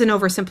part, this is an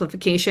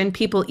oversimplification.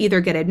 People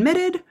either get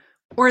admitted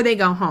or they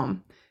go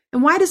home.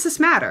 And why does this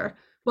matter?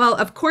 Well,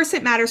 of course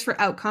it matters for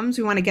outcomes.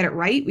 We want to get it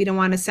right. We don't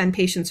want to send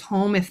patients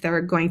home if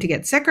they're going to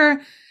get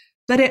sicker,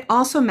 but it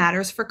also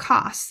matters for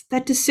costs.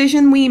 That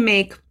decision we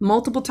make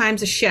multiple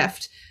times a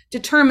shift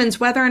determines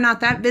whether or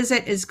not that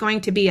visit is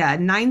going to be a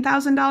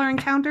 $9,000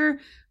 encounter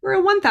or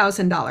a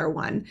 $1,000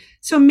 one.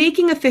 So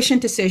making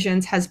efficient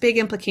decisions has big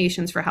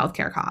implications for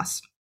healthcare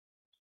costs.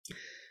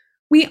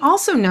 We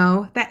also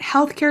know that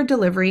healthcare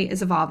delivery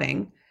is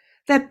evolving,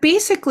 that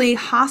basically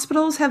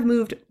hospitals have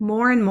moved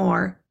more and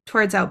more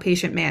towards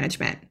outpatient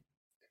management.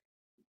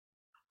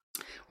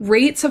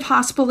 Rates of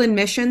hospital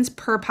admissions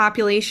per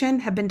population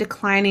have been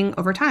declining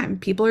over time.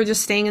 People are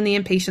just staying in the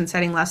inpatient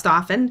setting less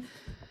often.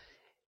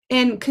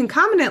 And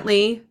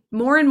concomitantly,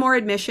 more and more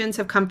admissions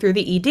have come through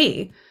the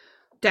ED.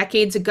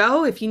 Decades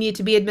ago, if you need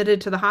to be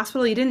admitted to the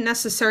hospital, you didn't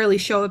necessarily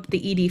show up at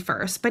the ED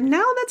first. But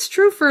now that's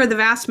true for the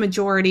vast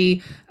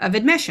majority of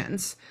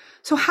admissions.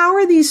 So how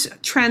are these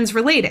trends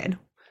related?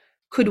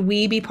 Could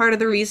we be part of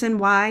the reason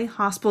why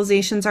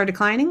hospitalizations are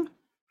declining?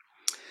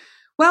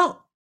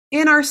 Well,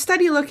 in our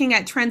study looking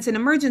at trends in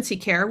emergency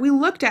care, we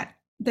looked at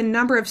the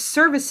number of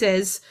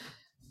services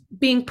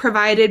being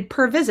provided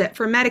per visit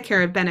for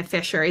Medicare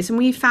beneficiaries. And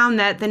we found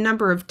that the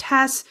number of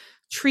tests,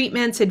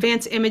 treatments,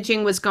 advanced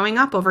imaging was going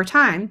up over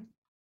time.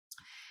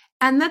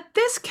 And that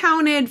this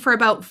counted for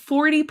about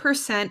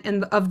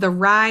 40% of the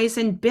rise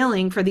in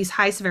billing for these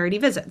high severity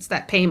visits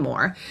that pay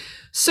more.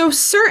 So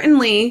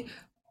certainly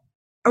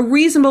a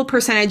reasonable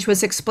percentage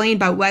was explained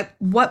by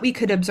what we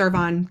could observe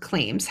on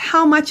claims.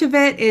 How much of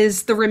it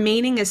is the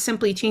remaining is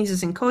simply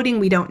changes in coding,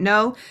 we don't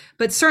know,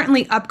 but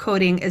certainly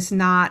upcoding is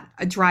not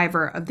a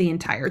driver of the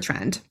entire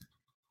trend.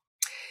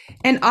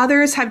 And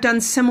others have done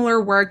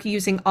similar work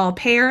using all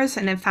payers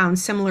and have found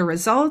similar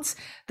results,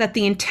 that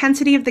the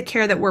intensity of the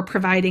care that we're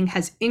providing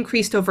has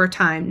increased over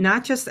time,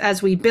 not just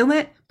as we bill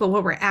it, but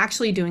what we're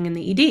actually doing in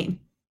the ED.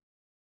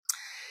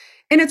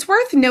 And it's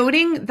worth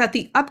noting that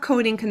the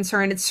upcoding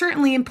concern, it's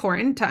certainly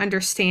important to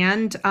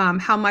understand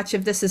how much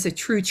of this is a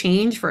true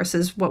change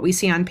versus what we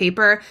see on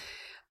paper.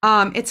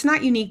 It's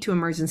not unique to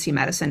emergency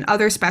medicine.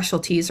 Other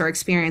specialties are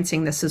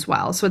experiencing this as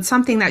well. So it's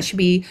something that should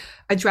be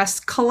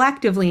addressed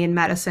collectively in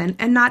medicine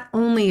and not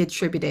only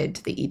attributed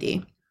to the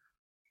ED.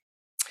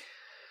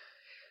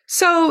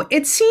 So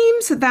it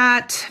seems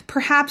that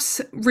perhaps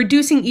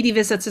reducing ED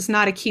visits is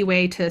not a key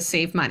way to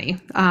save money.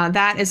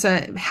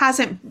 That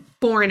hasn't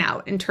borne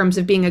out in terms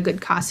of being a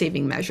good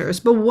cost-saving measures.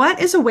 But what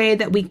is a way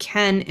that we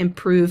can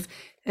improve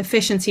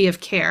efficiency of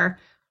care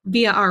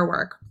via our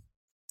work?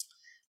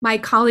 My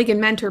colleague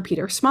and mentor,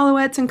 Peter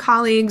Smolowitz, and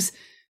colleagues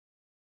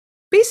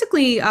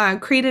basically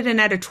created an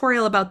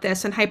editorial about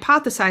this and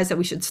hypothesized that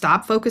we should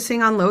stop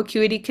focusing on low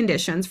acuity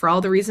conditions for all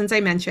the reasons I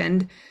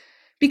mentioned,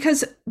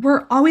 because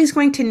we're always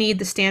going to need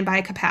the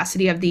standby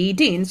capacity of the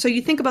ED. And so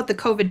you think about the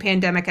COVID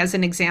pandemic as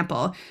an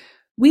example.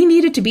 We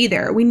needed to be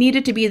there. We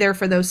needed to be there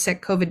for those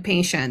sick COVID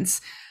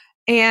patients.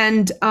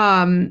 And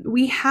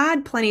we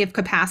had plenty of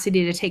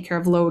capacity to take care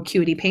of low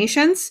acuity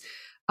patients.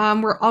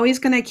 We're always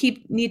going to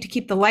need to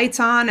keep the lights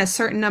on, a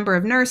certain number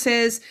of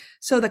nurses.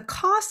 So the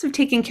cost of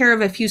taking care of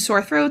a few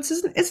sore throats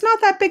it's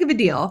not that big of a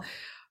deal.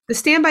 The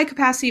standby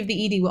capacity of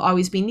the ED will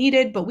always be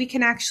needed, but we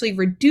can actually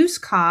reduce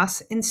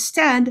costs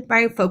instead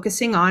by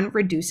focusing on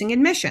reducing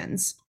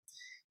admissions.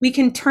 We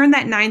can turn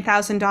that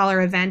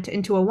 $9,000 event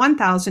into a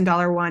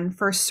 $1,000 one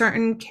for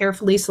certain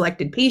carefully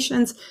selected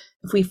patients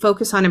if we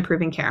focus on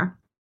improving care.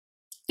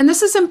 And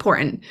this is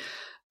important.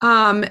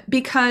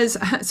 Because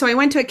I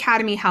went to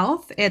Academy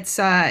Health. It's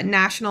a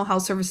National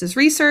Health Services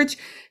Research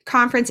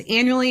Conference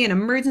annually, and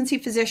emergency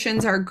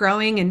physicians are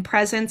growing in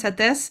presence at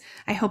this.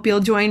 I hope you'll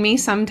join me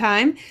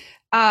sometime.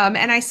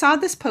 And I saw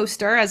this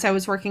poster as I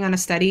was working on a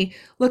study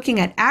looking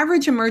at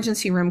average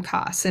emergency room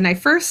costs. And I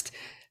first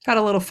got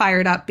a little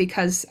fired up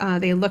because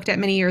they looked at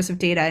many years of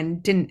data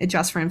and didn't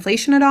adjust for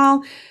inflation at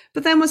all.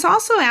 But then was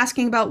also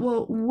asking about,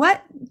 well,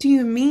 what do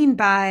you mean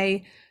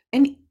by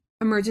an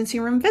emergency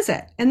room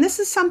visit? And this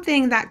is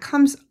something that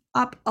comes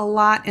up a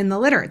lot in the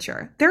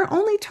literature. They're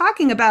only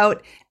talking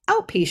about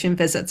outpatient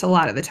visits a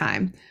lot of the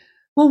time.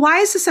 Well, why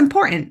is this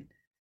important?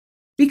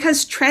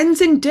 Because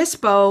trends in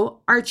dispo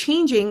are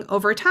changing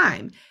over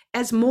time.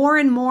 As more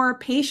and more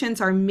patients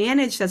are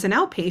managed as an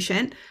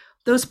outpatient,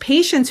 those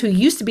patients who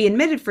used to be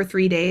admitted for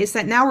 3 days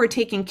that now we're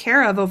taking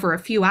care of over a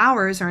few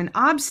hours or an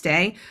ob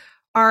stay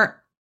are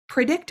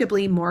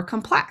predictably more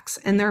complex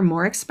and they're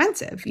more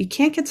expensive. You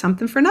can't get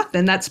something for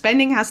nothing. That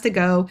spending has to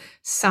go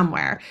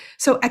somewhere.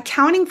 So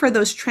accounting for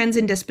those trends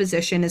in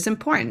disposition is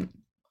important.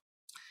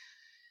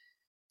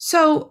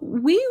 So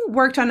we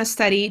worked on a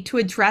study to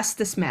address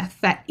this myth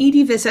that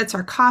ED visits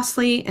are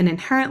costly and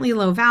inherently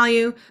low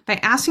value by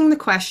asking the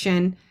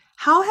question,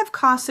 how have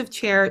costs of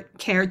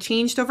care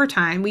changed over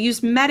time? We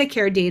used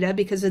Medicare data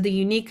because of the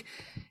unique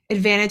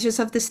advantages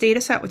of this data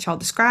set, which I'll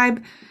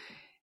describe.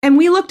 And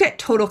we looked at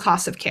total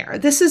cost of care.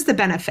 This is the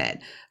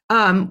benefit.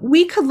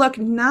 We could look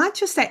not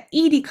just at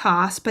ED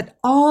costs, but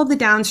all the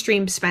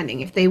downstream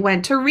spending. If they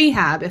went to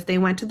rehab, if they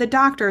went to the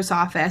doctor's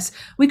office,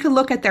 we could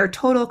look at their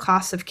total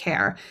costs of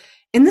care.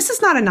 And this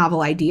is not a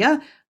novel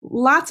idea.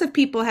 Lots of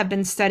people have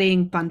been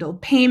studying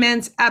bundled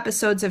payments,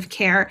 episodes of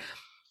care,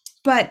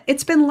 but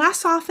it's been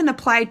less often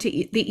applied to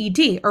the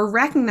ED or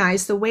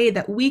recognized the way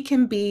that we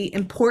can be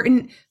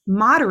important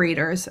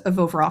moderators of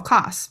overall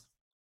costs.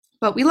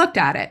 But we looked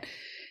at it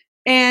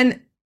and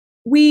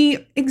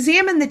we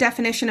examined the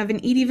definition of an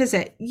ED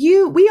visit.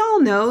 We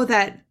all know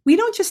that we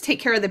don't just take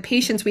care of the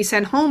patients we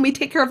send home, we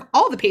take care of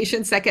all the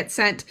patients that get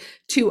sent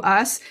to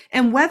us.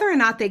 And whether or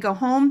not they go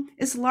home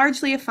is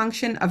largely a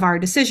function of our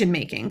decision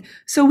making.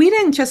 So we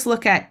didn't just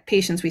look at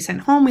patients we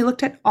sent home, we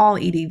looked at all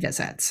ED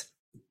visits.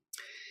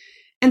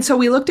 And so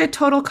we looked at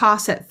total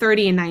costs at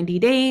 30 and 90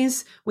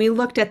 days. We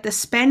looked at the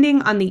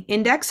spending on the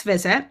index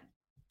visit.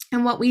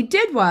 And what we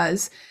did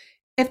was,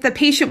 if the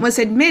patient was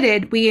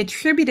admitted, we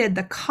attributed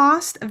the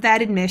cost of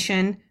that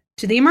admission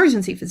to the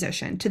emergency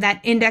physician, to that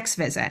index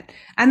visit.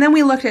 And then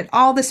we looked at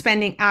all the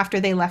spending after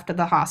they left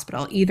the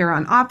hospital, either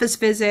on office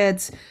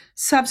visits,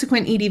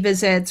 subsequent ED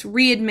visits,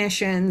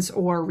 readmissions,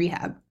 or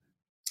rehab.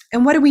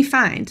 And what did we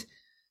find?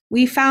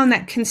 We found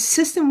that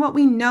consistent with what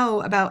we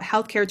know about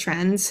healthcare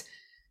trends,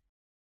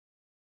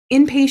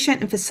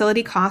 inpatient and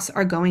facility costs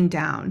are going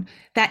down.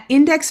 That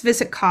index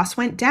visit cost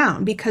went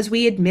down because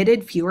we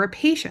admitted fewer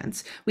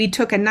patients. We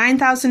took a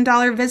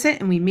 $9,000 visit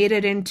and we made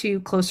it into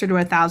closer to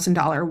a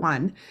 $1,000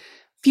 one.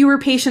 Fewer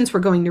patients were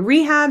going to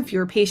rehab,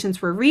 fewer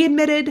patients were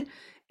readmitted.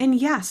 And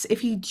yes,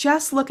 if you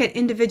just look at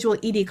individual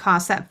ED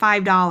costs at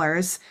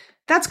 $5,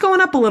 that's going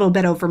up a little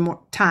bit over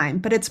time,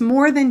 but it's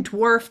more than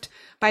dwarfed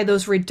by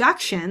those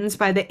reductions,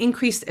 by the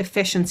increased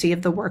efficiency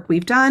of the work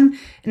we've done.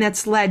 And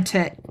that's led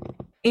to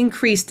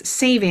increased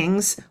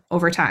savings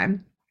over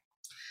time.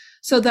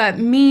 So the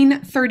mean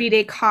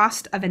 30-day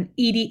cost of an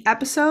ED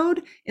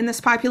episode in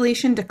this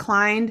population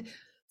declined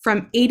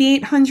from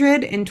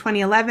 $8,800 in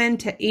 2011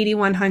 to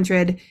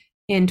 $8,100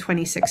 in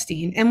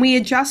 2016. And we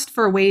adjust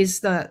for ways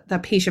the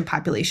patient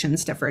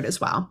populations differed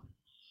as well.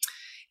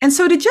 And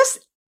so to just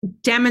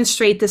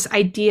demonstrate this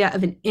idea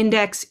of an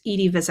index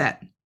ED visit.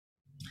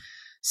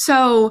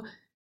 So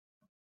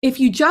if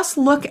you just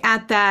look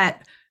at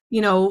that,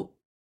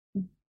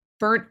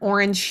 burnt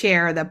orange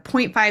share, the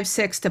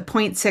 0.56 to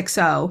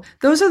 0.60,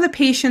 those are the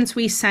patients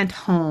we sent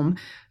home.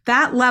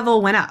 That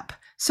level went up.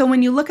 So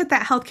when you look at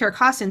that Healthcare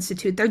Cost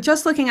Institute, they're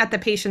just looking at the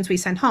patients we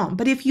sent home.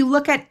 But if you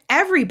look at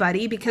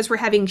everybody, because we're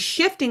having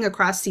shifting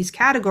across these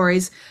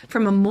categories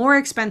from a more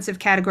expensive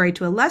category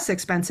to a less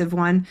expensive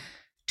one,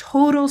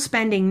 total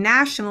spending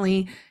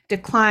nationally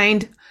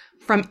declined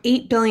from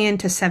 $8 billion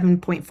to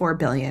 $7.4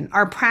 billion.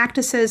 Our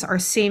practices are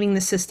saving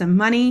the system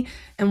money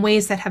in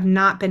ways that have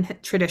not been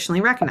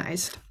traditionally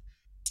recognized.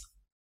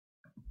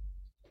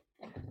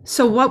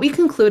 So what we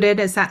concluded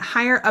is that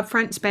higher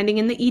upfront spending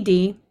in the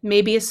ED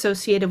may be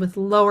associated with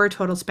lower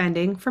total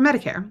spending for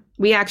Medicare.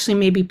 We actually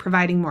may be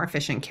providing more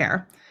efficient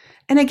care.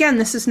 And again,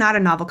 this is not a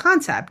novel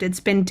concept. It's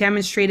been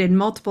demonstrated in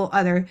multiple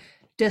other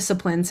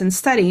disciplines and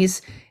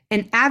studies,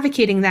 and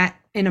advocating that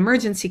in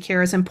emergency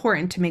care is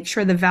important to make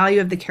sure the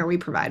value of the care we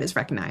provide is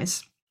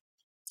recognized.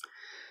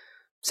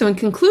 So in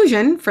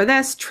conclusion, for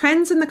this,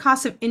 trends in the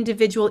cost of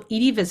individual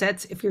ED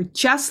visits, if you're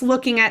just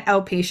looking at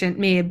outpatient,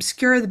 may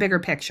obscure the bigger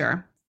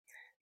picture.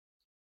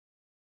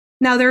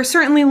 Now, there are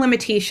certainly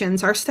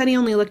limitations. Our study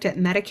only looked at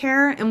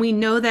Medicare, and we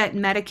know that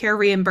Medicare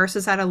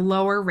reimburses at a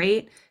lower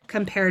rate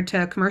compared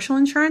to commercial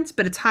insurance,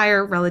 but it's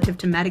higher relative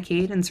to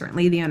Medicaid and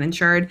certainly the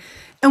uninsured.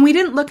 And we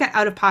didn't look at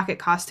out-of-pocket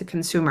costs to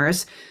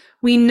consumers.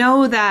 We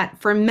know that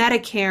for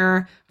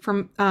Medicare,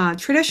 from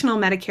traditional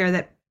Medicare,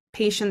 that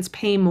patients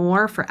pay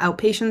more for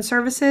outpatient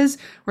services,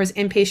 whereas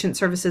inpatient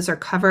services are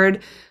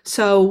covered.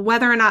 So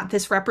whether or not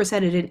this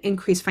represented an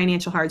increased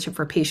financial hardship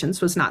for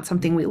patients was not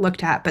something we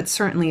looked at, but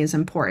certainly is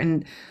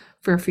important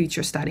for a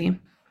future study.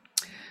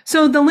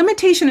 So the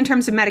limitation in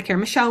terms of Medicare,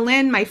 Michelle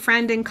Lin, my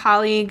friend and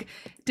colleague,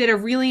 did a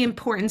really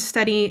important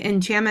study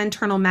in JAMA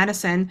Internal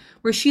Medicine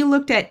where she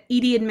looked at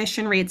ED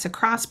admission rates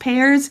across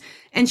payers,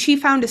 and she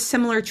found a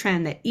similar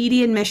trend that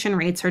ED admission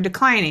rates are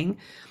declining.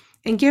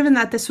 And given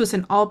that this was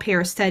an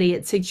all-payer study,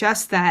 it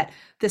suggests that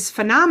this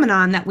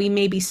phenomenon that we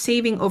may be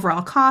saving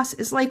overall costs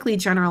is likely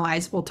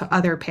generalizable to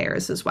other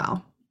payers as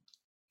well.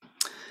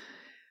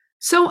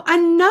 So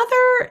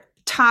another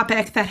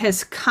topic that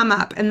has come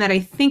up and that I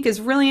think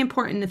is really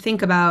important to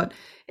think about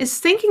is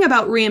thinking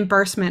about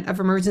reimbursement of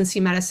emergency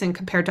medicine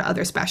compared to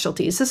other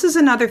specialties. This is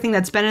another thing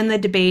that's been in the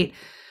debate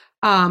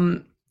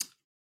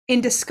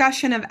in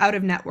discussion of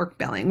out-of-network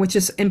billing, which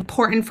is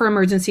important for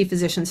emergency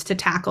physicians to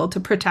tackle to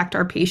protect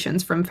our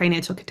patients from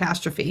financial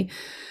catastrophe.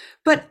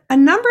 But a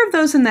number of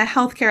those in the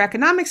healthcare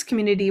economics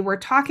community were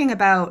talking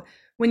about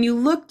when you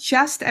look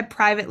just at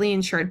privately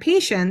insured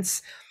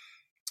patients,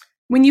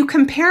 when you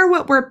compare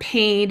what we're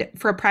paid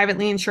for a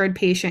privately insured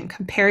patient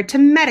compared to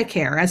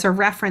Medicare as a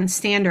reference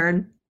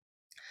standard,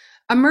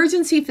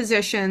 emergency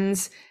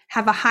physicians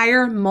have a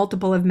higher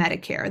multiple of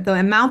Medicare. The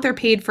amount they're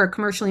paid for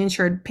commercially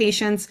insured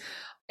patients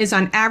is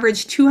on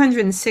average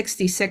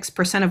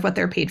 266% of what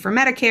they're paid for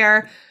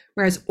Medicare,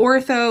 whereas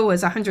ortho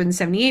was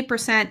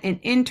 178%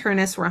 and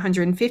internists were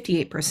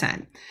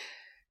 158%.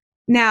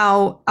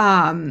 Now,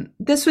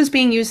 this was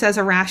being used as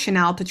a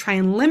rationale to try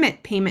and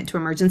limit payment to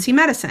emergency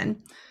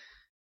medicine.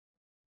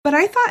 But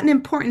I thought an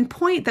important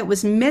point that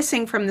was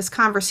missing from this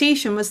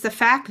conversation was the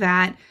fact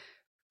that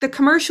the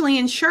commercially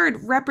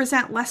insured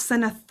represent less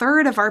than a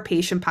third of our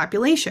patient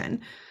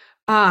population.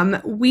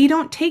 We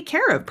don't take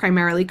care of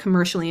primarily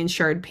commercially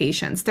insured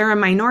patients. They're a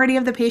minority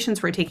of the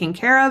patients we're taking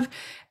care of,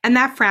 and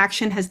that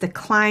fraction has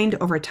declined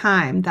over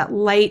time, that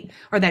light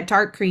or that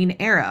dark green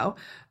arrow.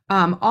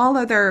 All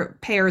other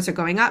payers are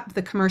going up,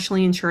 the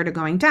commercially insured are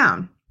going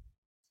down.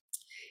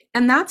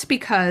 And that's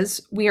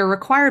because we are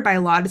required by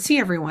law to see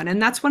everyone.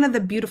 And that's one of the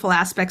beautiful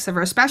aspects of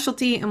our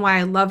specialty and why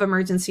I love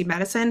emergency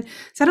medicine.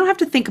 So I don't have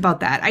to think about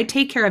that. I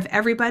take care of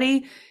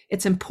everybody.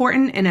 It's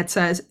important, and it's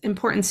an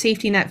important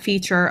safety net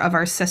feature of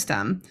our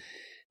system.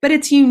 But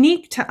it's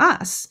unique to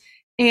us,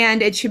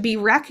 and it should be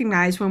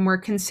recognized when we're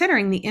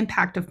considering the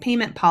impact of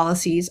payment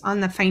policies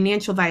on the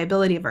financial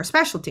viability of our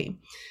specialty.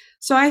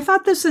 So I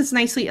thought this is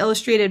nicely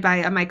illustrated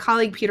by my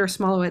colleague, Peter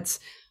Smolowitz,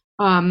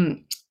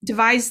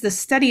 devised the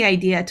study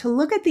idea to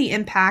look at the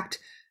impact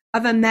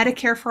of a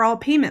Medicare for all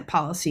payment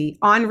policy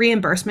on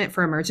reimbursement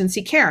for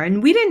emergency care.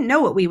 And we didn't know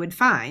what we would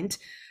find.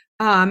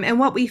 And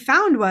what we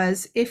found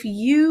was if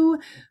you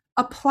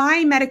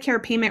apply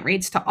Medicare payment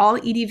rates to all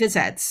ED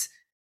visits,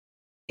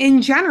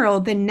 in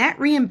general, the net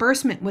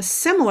reimbursement was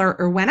similar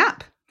or went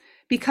up,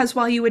 because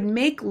while you would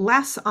make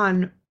less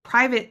on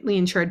privately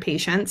insured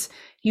patients,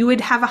 you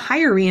would have a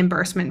higher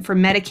reimbursement for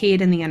Medicaid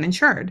and the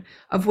uninsured,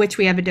 of which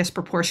we have a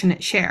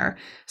disproportionate share.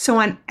 So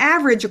on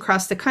average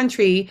across the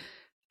country,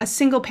 a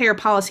single payer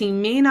policy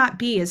may not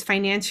be as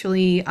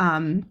financially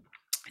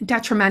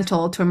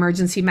detrimental to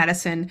emergency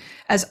medicine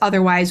as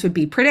otherwise would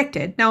be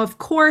predicted. Now, of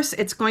course,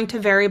 it's going to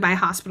vary by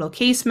hospital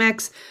case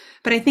mix,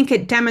 but I think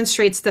it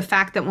demonstrates the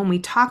fact that when we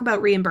talk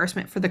about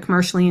reimbursement for the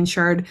commercially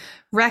insured,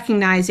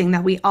 recognizing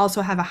that we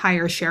also have a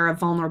higher share of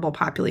vulnerable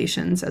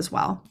populations as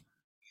well.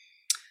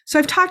 So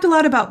I've talked a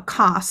lot about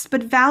cost,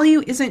 but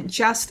value isn't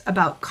just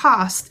about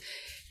cost,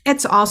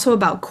 it's also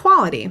about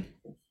quality.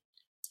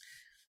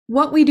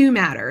 What we do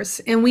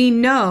matters, and we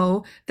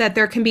know that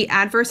there can be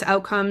adverse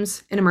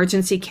outcomes in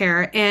emergency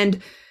care.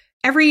 And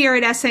every year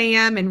at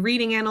SAM and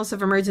reading Annals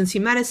of Emergency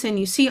Medicine,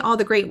 you see all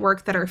the great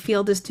work that our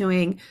field is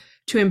doing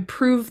to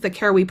improve the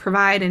care we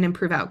provide and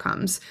improve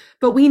outcomes.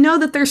 But we know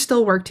that there's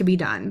still work to be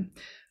done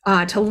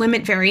to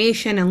limit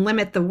variation and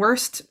limit the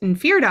worst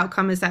and feared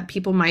outcome is that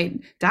people might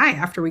die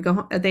after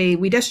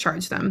we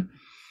discharge them.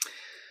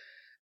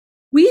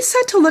 We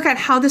set to look at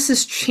how this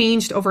has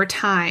changed over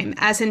time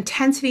as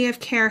intensity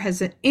of care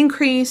has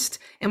increased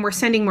and we're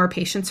sending more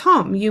patients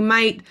home. You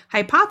might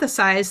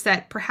hypothesize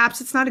that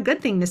perhaps it's not a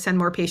good thing to send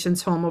more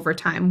patients home over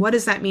time. What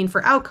does that mean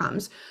for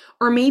outcomes?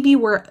 Or maybe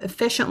we're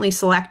efficiently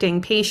selecting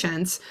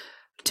patients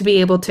to be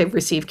able to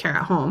receive care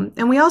at home.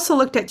 And we also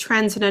looked at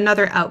trends in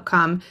another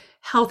outcome,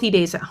 healthy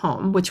days at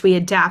home, which we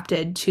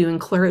adapted to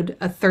include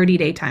a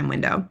 30-day time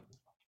window.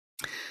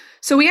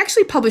 So we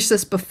actually published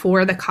this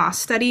before the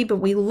cost study, but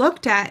we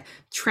looked at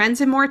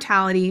trends in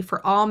mortality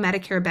for all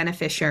Medicare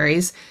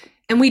beneficiaries.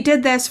 And we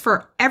did this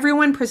for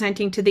everyone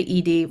presenting to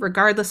the ED,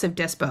 regardless of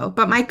DISPO.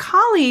 But my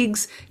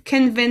colleagues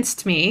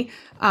convinced me,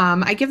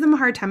 I give them a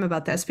hard time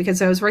about this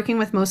because I was working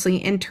with mostly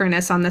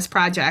internists on this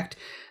project.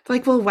 They're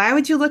like, well, why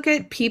would you look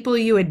at people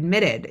you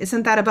admitted?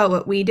 Isn't that about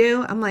what we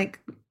do? I'm like,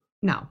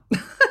 no.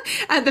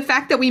 The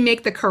fact that we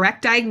make the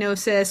correct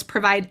diagnosis,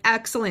 provide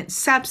excellent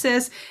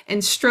sepsis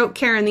and stroke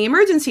care in the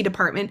emergency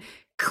department,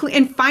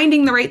 and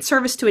finding the right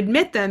service to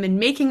admit them and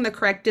making the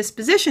correct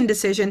disposition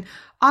decision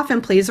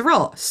often plays a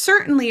role.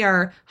 Certainly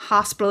our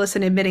hospitalists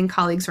and admitting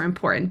colleagues are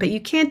important, but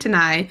you can't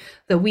deny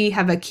that we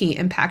have a key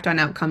impact on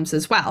outcomes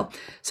as well.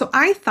 So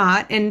I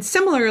thought, and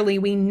similarly,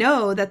 we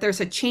know that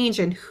there's a change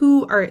in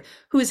who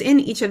is in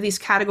each of these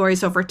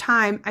categories over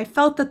time. I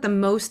felt that the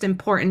most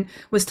important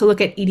was to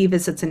look at ED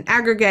visits in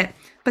aggregate,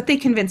 but they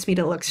convinced me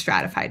to look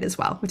stratified as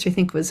well, which I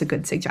think was a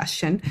good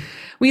suggestion.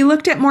 We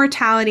looked at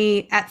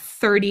mortality at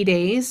 30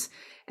 days,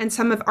 and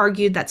some have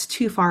argued that's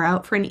too far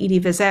out for an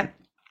ED visit.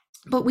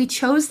 But we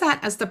chose that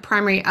as the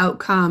primary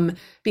outcome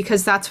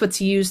because that's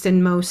what's used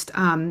in most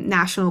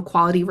national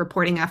quality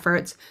reporting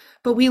efforts.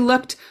 But we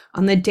looked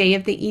on the day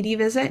of the ED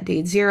visit,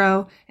 day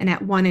 0, and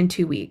at 1 and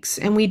 2 weeks.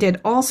 And we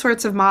did all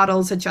sorts of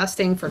models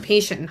adjusting for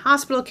patient and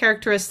hospital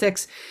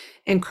characteristics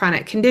and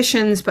chronic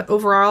conditions. But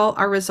overall,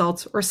 our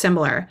results were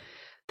similar.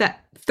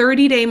 That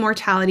 30-day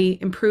mortality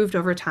improved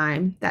over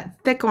time. That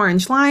thick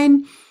orange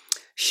line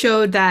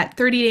showed that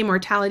 30-day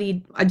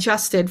mortality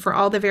adjusted for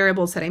all the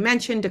variables that I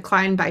mentioned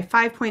declined by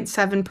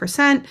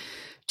 5.7%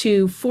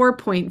 to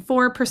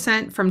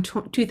 4.4% from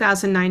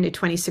 2009 to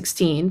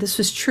 2016. This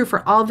was true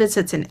for all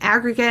visits in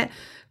aggregate,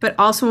 but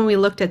also when we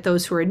looked at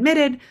those who were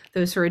admitted,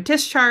 those who were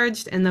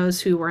discharged, and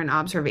those who were in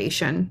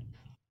observation.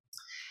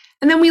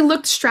 And then we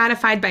looked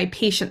stratified by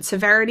patient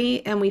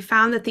severity, and we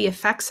found that the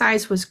effect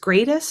size was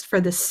greatest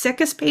for the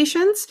sickest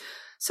patients,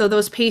 so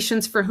those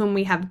patients for whom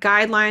we have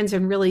guidelines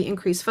and really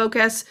increased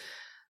focus.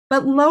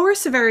 But lower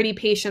severity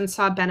patients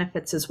saw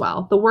benefits as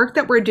well. The work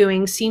that we're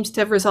doing seems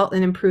to result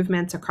in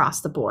improvements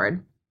across the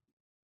board.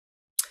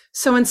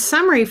 So in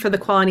summary, for the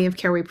quality of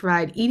care we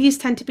provide, EDs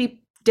tend to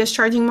be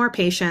discharging more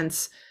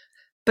patients,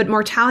 but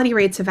mortality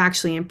rates have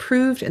actually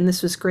improved, and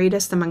this was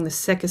greatest among the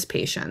sickest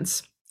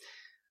patients.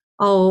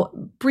 I'll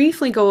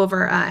briefly go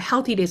over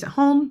healthy days at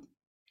home.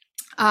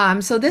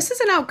 So this is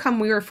an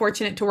outcome we were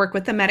fortunate to work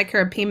with the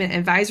Medicare Payment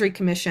Advisory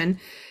Commission.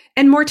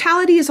 And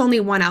mortality is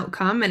only one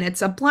outcome, and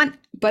it's a blunt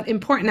but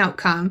important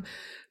outcome.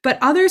 But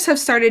others have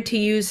started to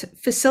use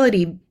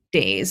facility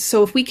days.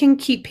 So if we can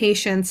keep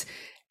patients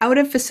out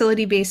of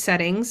facility-based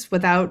settings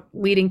without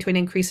leading to an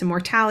increase in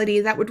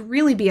mortality, that would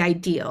really be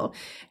ideal.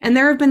 And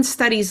there have been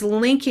studies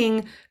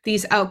linking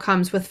these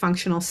outcomes with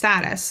functional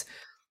status.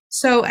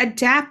 So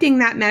adapting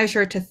that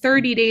measure to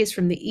 30 days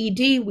from the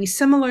ED, we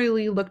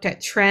similarly looked at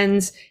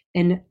trends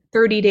in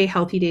 30-day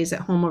healthy days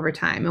at home over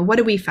time. And what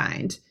did we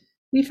find?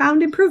 We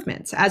found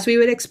improvements, as we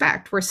would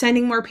expect. We're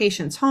sending more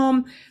patients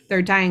home,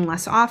 they're dying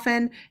less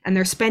often, and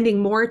they're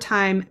spending more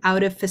time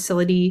out of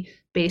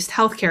facility-based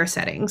healthcare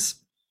settings.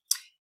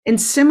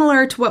 And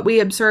similar to what we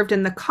observed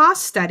in the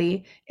cost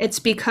study, it's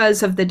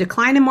because of the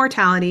decline in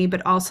mortality,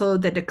 but also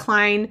the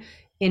decline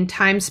in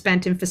time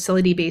spent in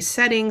facility-based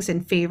settings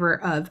in favor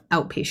of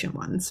outpatient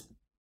ones.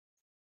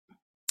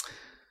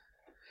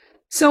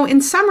 So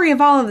in summary of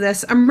all of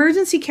this,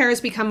 emergency care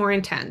has become more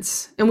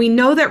intense, and we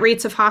know that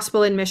rates of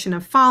hospital admission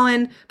have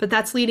fallen, but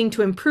that's leading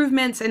to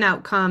improvements in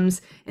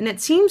outcomes, and it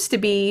seems to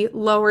be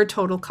lower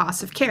total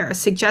costs of care,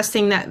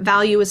 suggesting that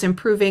value is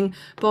improving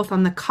both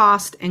on the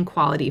cost and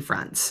quality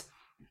fronts.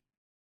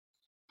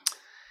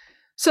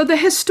 So the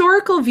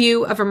historical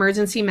view of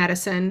emergency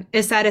medicine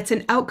is that it's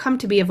an outcome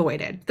to be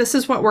avoided. This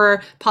is what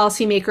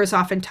policymakers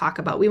often talk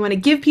about. We want to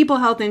give people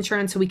health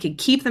insurance so we could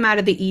keep them out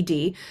of the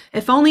ED.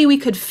 If only we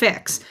could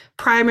fix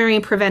primary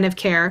and preventive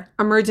care,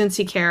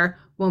 emergency care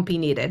won't be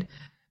needed.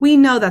 We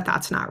know that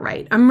that's not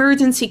right.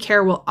 Emergency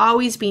care will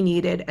always be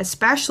needed,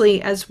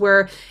 especially as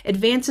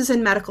advances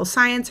in medical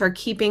science are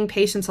keeping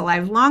patients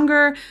alive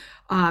longer,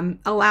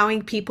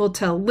 allowing people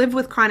to live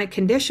with chronic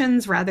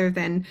conditions rather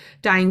than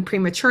dying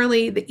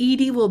prematurely. The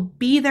ED will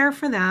be there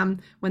for them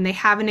when they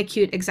have an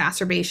acute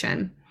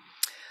exacerbation.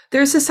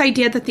 There's this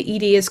idea that the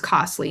ED is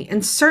costly,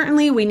 and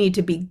certainly we need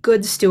to be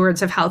good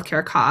stewards of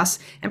healthcare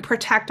costs and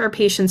protect our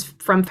patients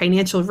from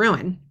financial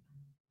ruin.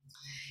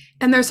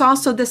 And there's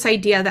also this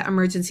idea that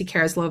emergency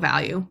care is low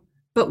value.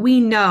 But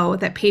we know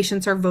that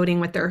patients are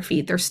voting with their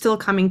feet. They're still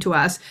coming to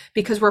us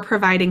because we're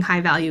providing high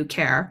value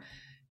care.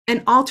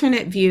 An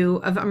alternate view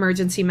of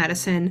emergency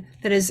medicine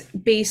that is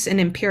based in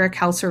empiric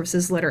health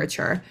services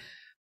literature.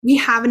 We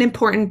have an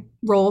important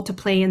role to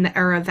play in the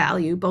era of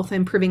value, both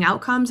improving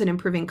outcomes and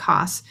improving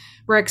costs.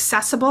 We're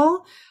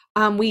accessible.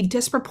 We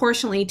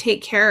disproportionately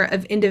take care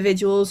of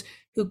individuals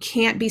who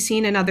can't be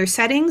seen in other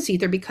settings,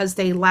 either because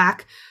they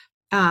lack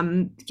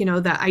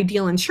the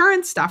ideal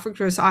insurance,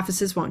 doctors'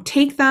 offices won't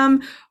take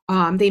them.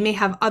 They may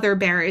have other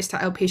barriers to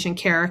outpatient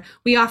care.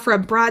 We offer a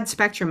broad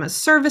spectrum of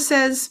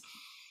services.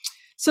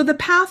 So the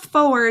path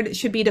forward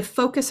should be to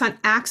focus on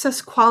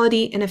access,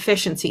 quality, and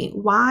efficiency.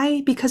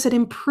 Why? Because it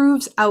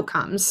improves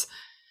outcomes.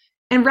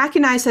 And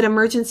recognize that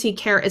emergency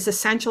care is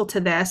essential to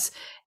this.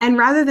 And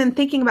rather than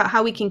thinking about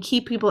how we can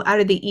keep people out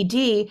of the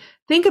ED,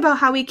 think about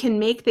how we can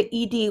make the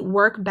ED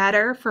work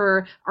better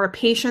for our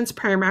patients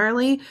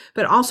primarily,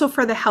 but also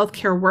for the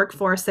healthcare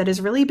workforce that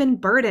has really been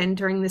burdened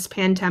during this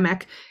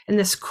pandemic and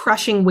this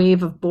crushing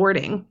wave of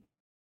boarding.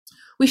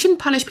 We shouldn't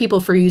punish people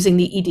for using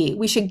the ED.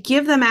 We should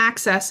give them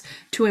access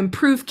to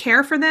improve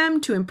care for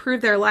them, to improve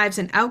their lives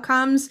and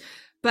outcomes,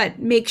 but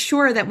make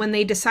sure that when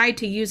they decide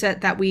to use it,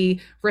 that we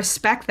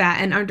respect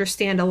that and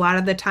understand a lot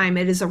of the time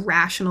it is a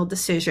rational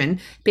decision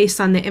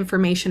based on the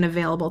information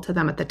available to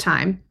them at the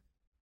time.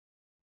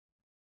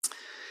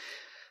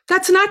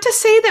 That's not to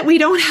say that we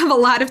don't have a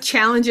lot of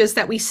challenges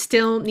that we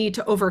still need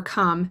to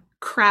overcome.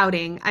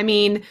 Crowding.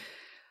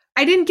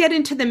 I didn't get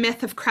into the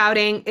myth of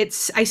crowding.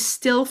 I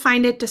still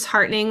find it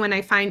disheartening when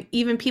I find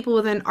even people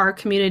within our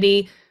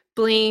community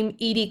blame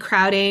ED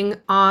crowding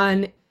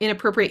on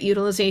inappropriate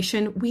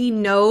utilization. We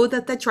know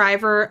that the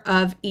driver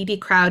of ED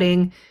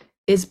crowding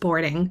is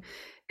boarding.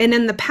 And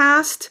in the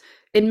past,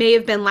 it may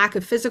have been lack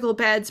of physical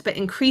beds, but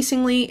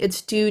increasingly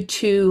it's due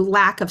to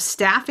lack of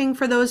staffing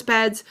for those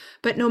beds.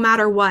 But no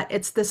matter what,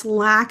 it's this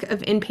lack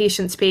of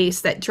inpatient space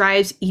that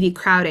drives ED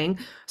crowding.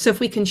 So if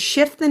we can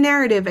shift the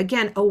narrative,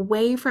 again,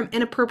 away from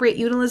inappropriate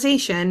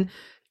utilization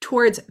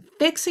towards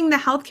fixing the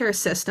healthcare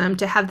system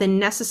to have the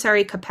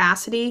necessary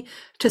capacity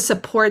to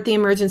support the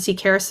emergency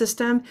care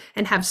system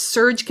and have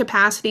surge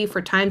capacity for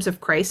times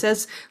of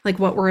crisis, like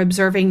what we're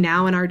observing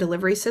now in our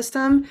delivery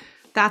system,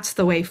 that's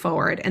the way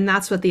forward. And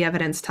that's what the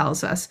evidence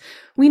tells us.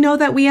 We know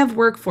that we have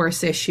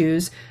workforce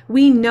issues.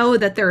 We know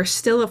that there are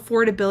still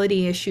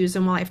affordability issues.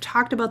 And while I've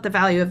talked about the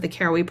value of the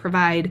care we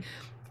provide,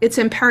 it's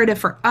imperative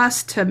for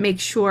us to make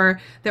sure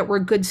that we're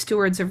good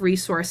stewards of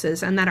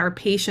resources and that our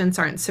patients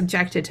aren't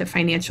subjected to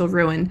financial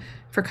ruin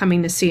for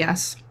coming to see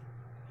us.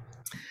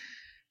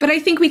 But I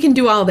think we can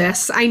do all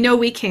this. I know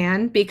we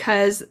can,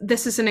 because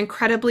this is an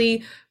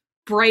incredibly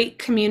bright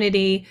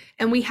community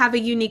and we have a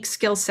unique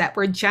skill set.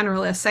 We're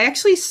generalists. I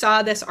actually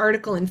saw this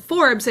article in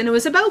Forbes and it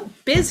was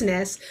about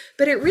business,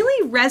 but it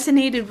really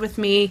resonated with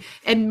me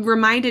and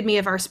reminded me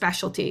of our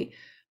specialty.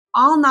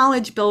 All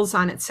knowledge builds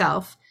on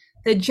itself.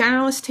 The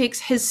generalist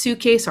takes his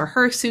suitcase or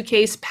her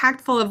suitcase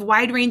packed full of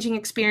wide-ranging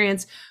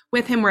experience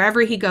with him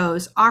wherever he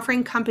goes,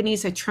 offering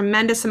companies a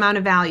tremendous amount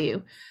of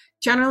value.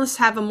 Generalists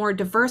have a more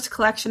diverse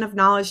collection of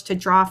knowledge to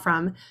draw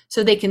from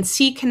so they can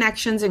see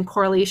connections and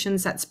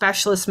correlations that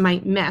specialists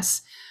might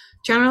miss.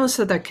 Generalists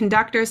are the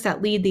conductors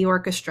that lead the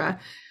orchestra.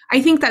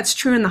 I think that's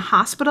true in the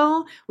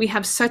hospital. We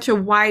have such a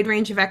wide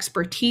range of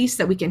expertise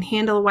that we can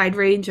handle a wide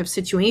range of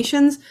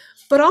situations,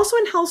 but also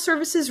in health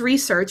services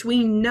research,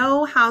 we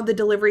know how the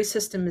delivery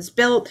system is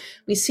built.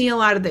 We see a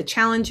lot of the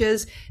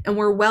challenges and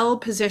we're well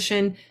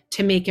positioned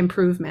to make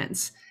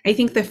improvements. I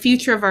think the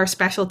future of our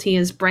specialty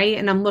is bright,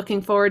 and I'm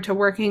looking forward to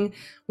working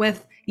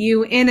with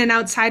you in and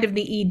outside of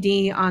the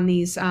ED on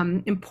these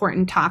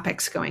important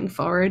topics going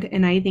forward.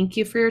 And I thank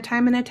you for your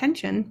time and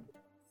attention.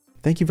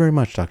 Thank you very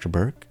much, Dr.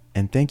 Burke,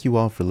 and thank you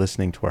all for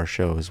listening to our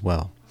show as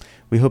well.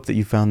 We hope that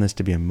you found this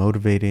to be a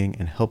motivating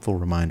and helpful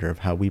reminder of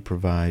how we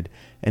provide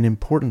an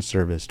important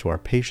service to our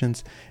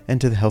patients and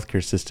to the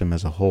healthcare system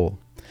as a whole.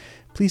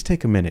 Please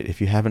take a minute, if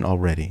you haven't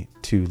already,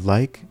 to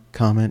like,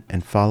 comment,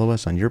 and follow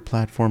us on your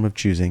platform of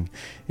choosing.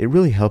 It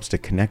really helps to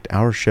connect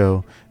our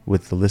show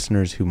with the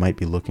listeners who might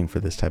be looking for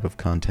this type of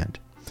content.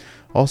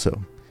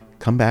 Also,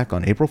 come back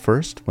on April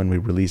 1st when we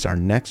release our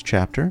next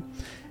chapter.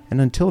 And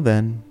until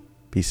then,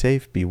 be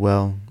safe, be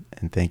well,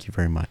 and thank you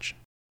very much.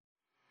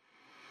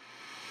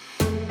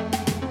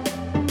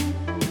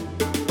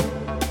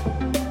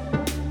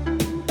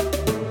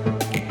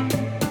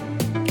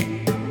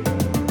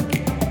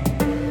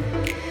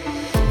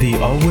 The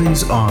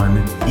Always On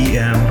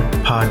EM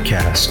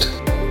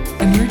Podcast.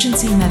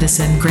 Emergency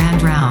Medicine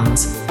Grand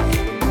Rounds.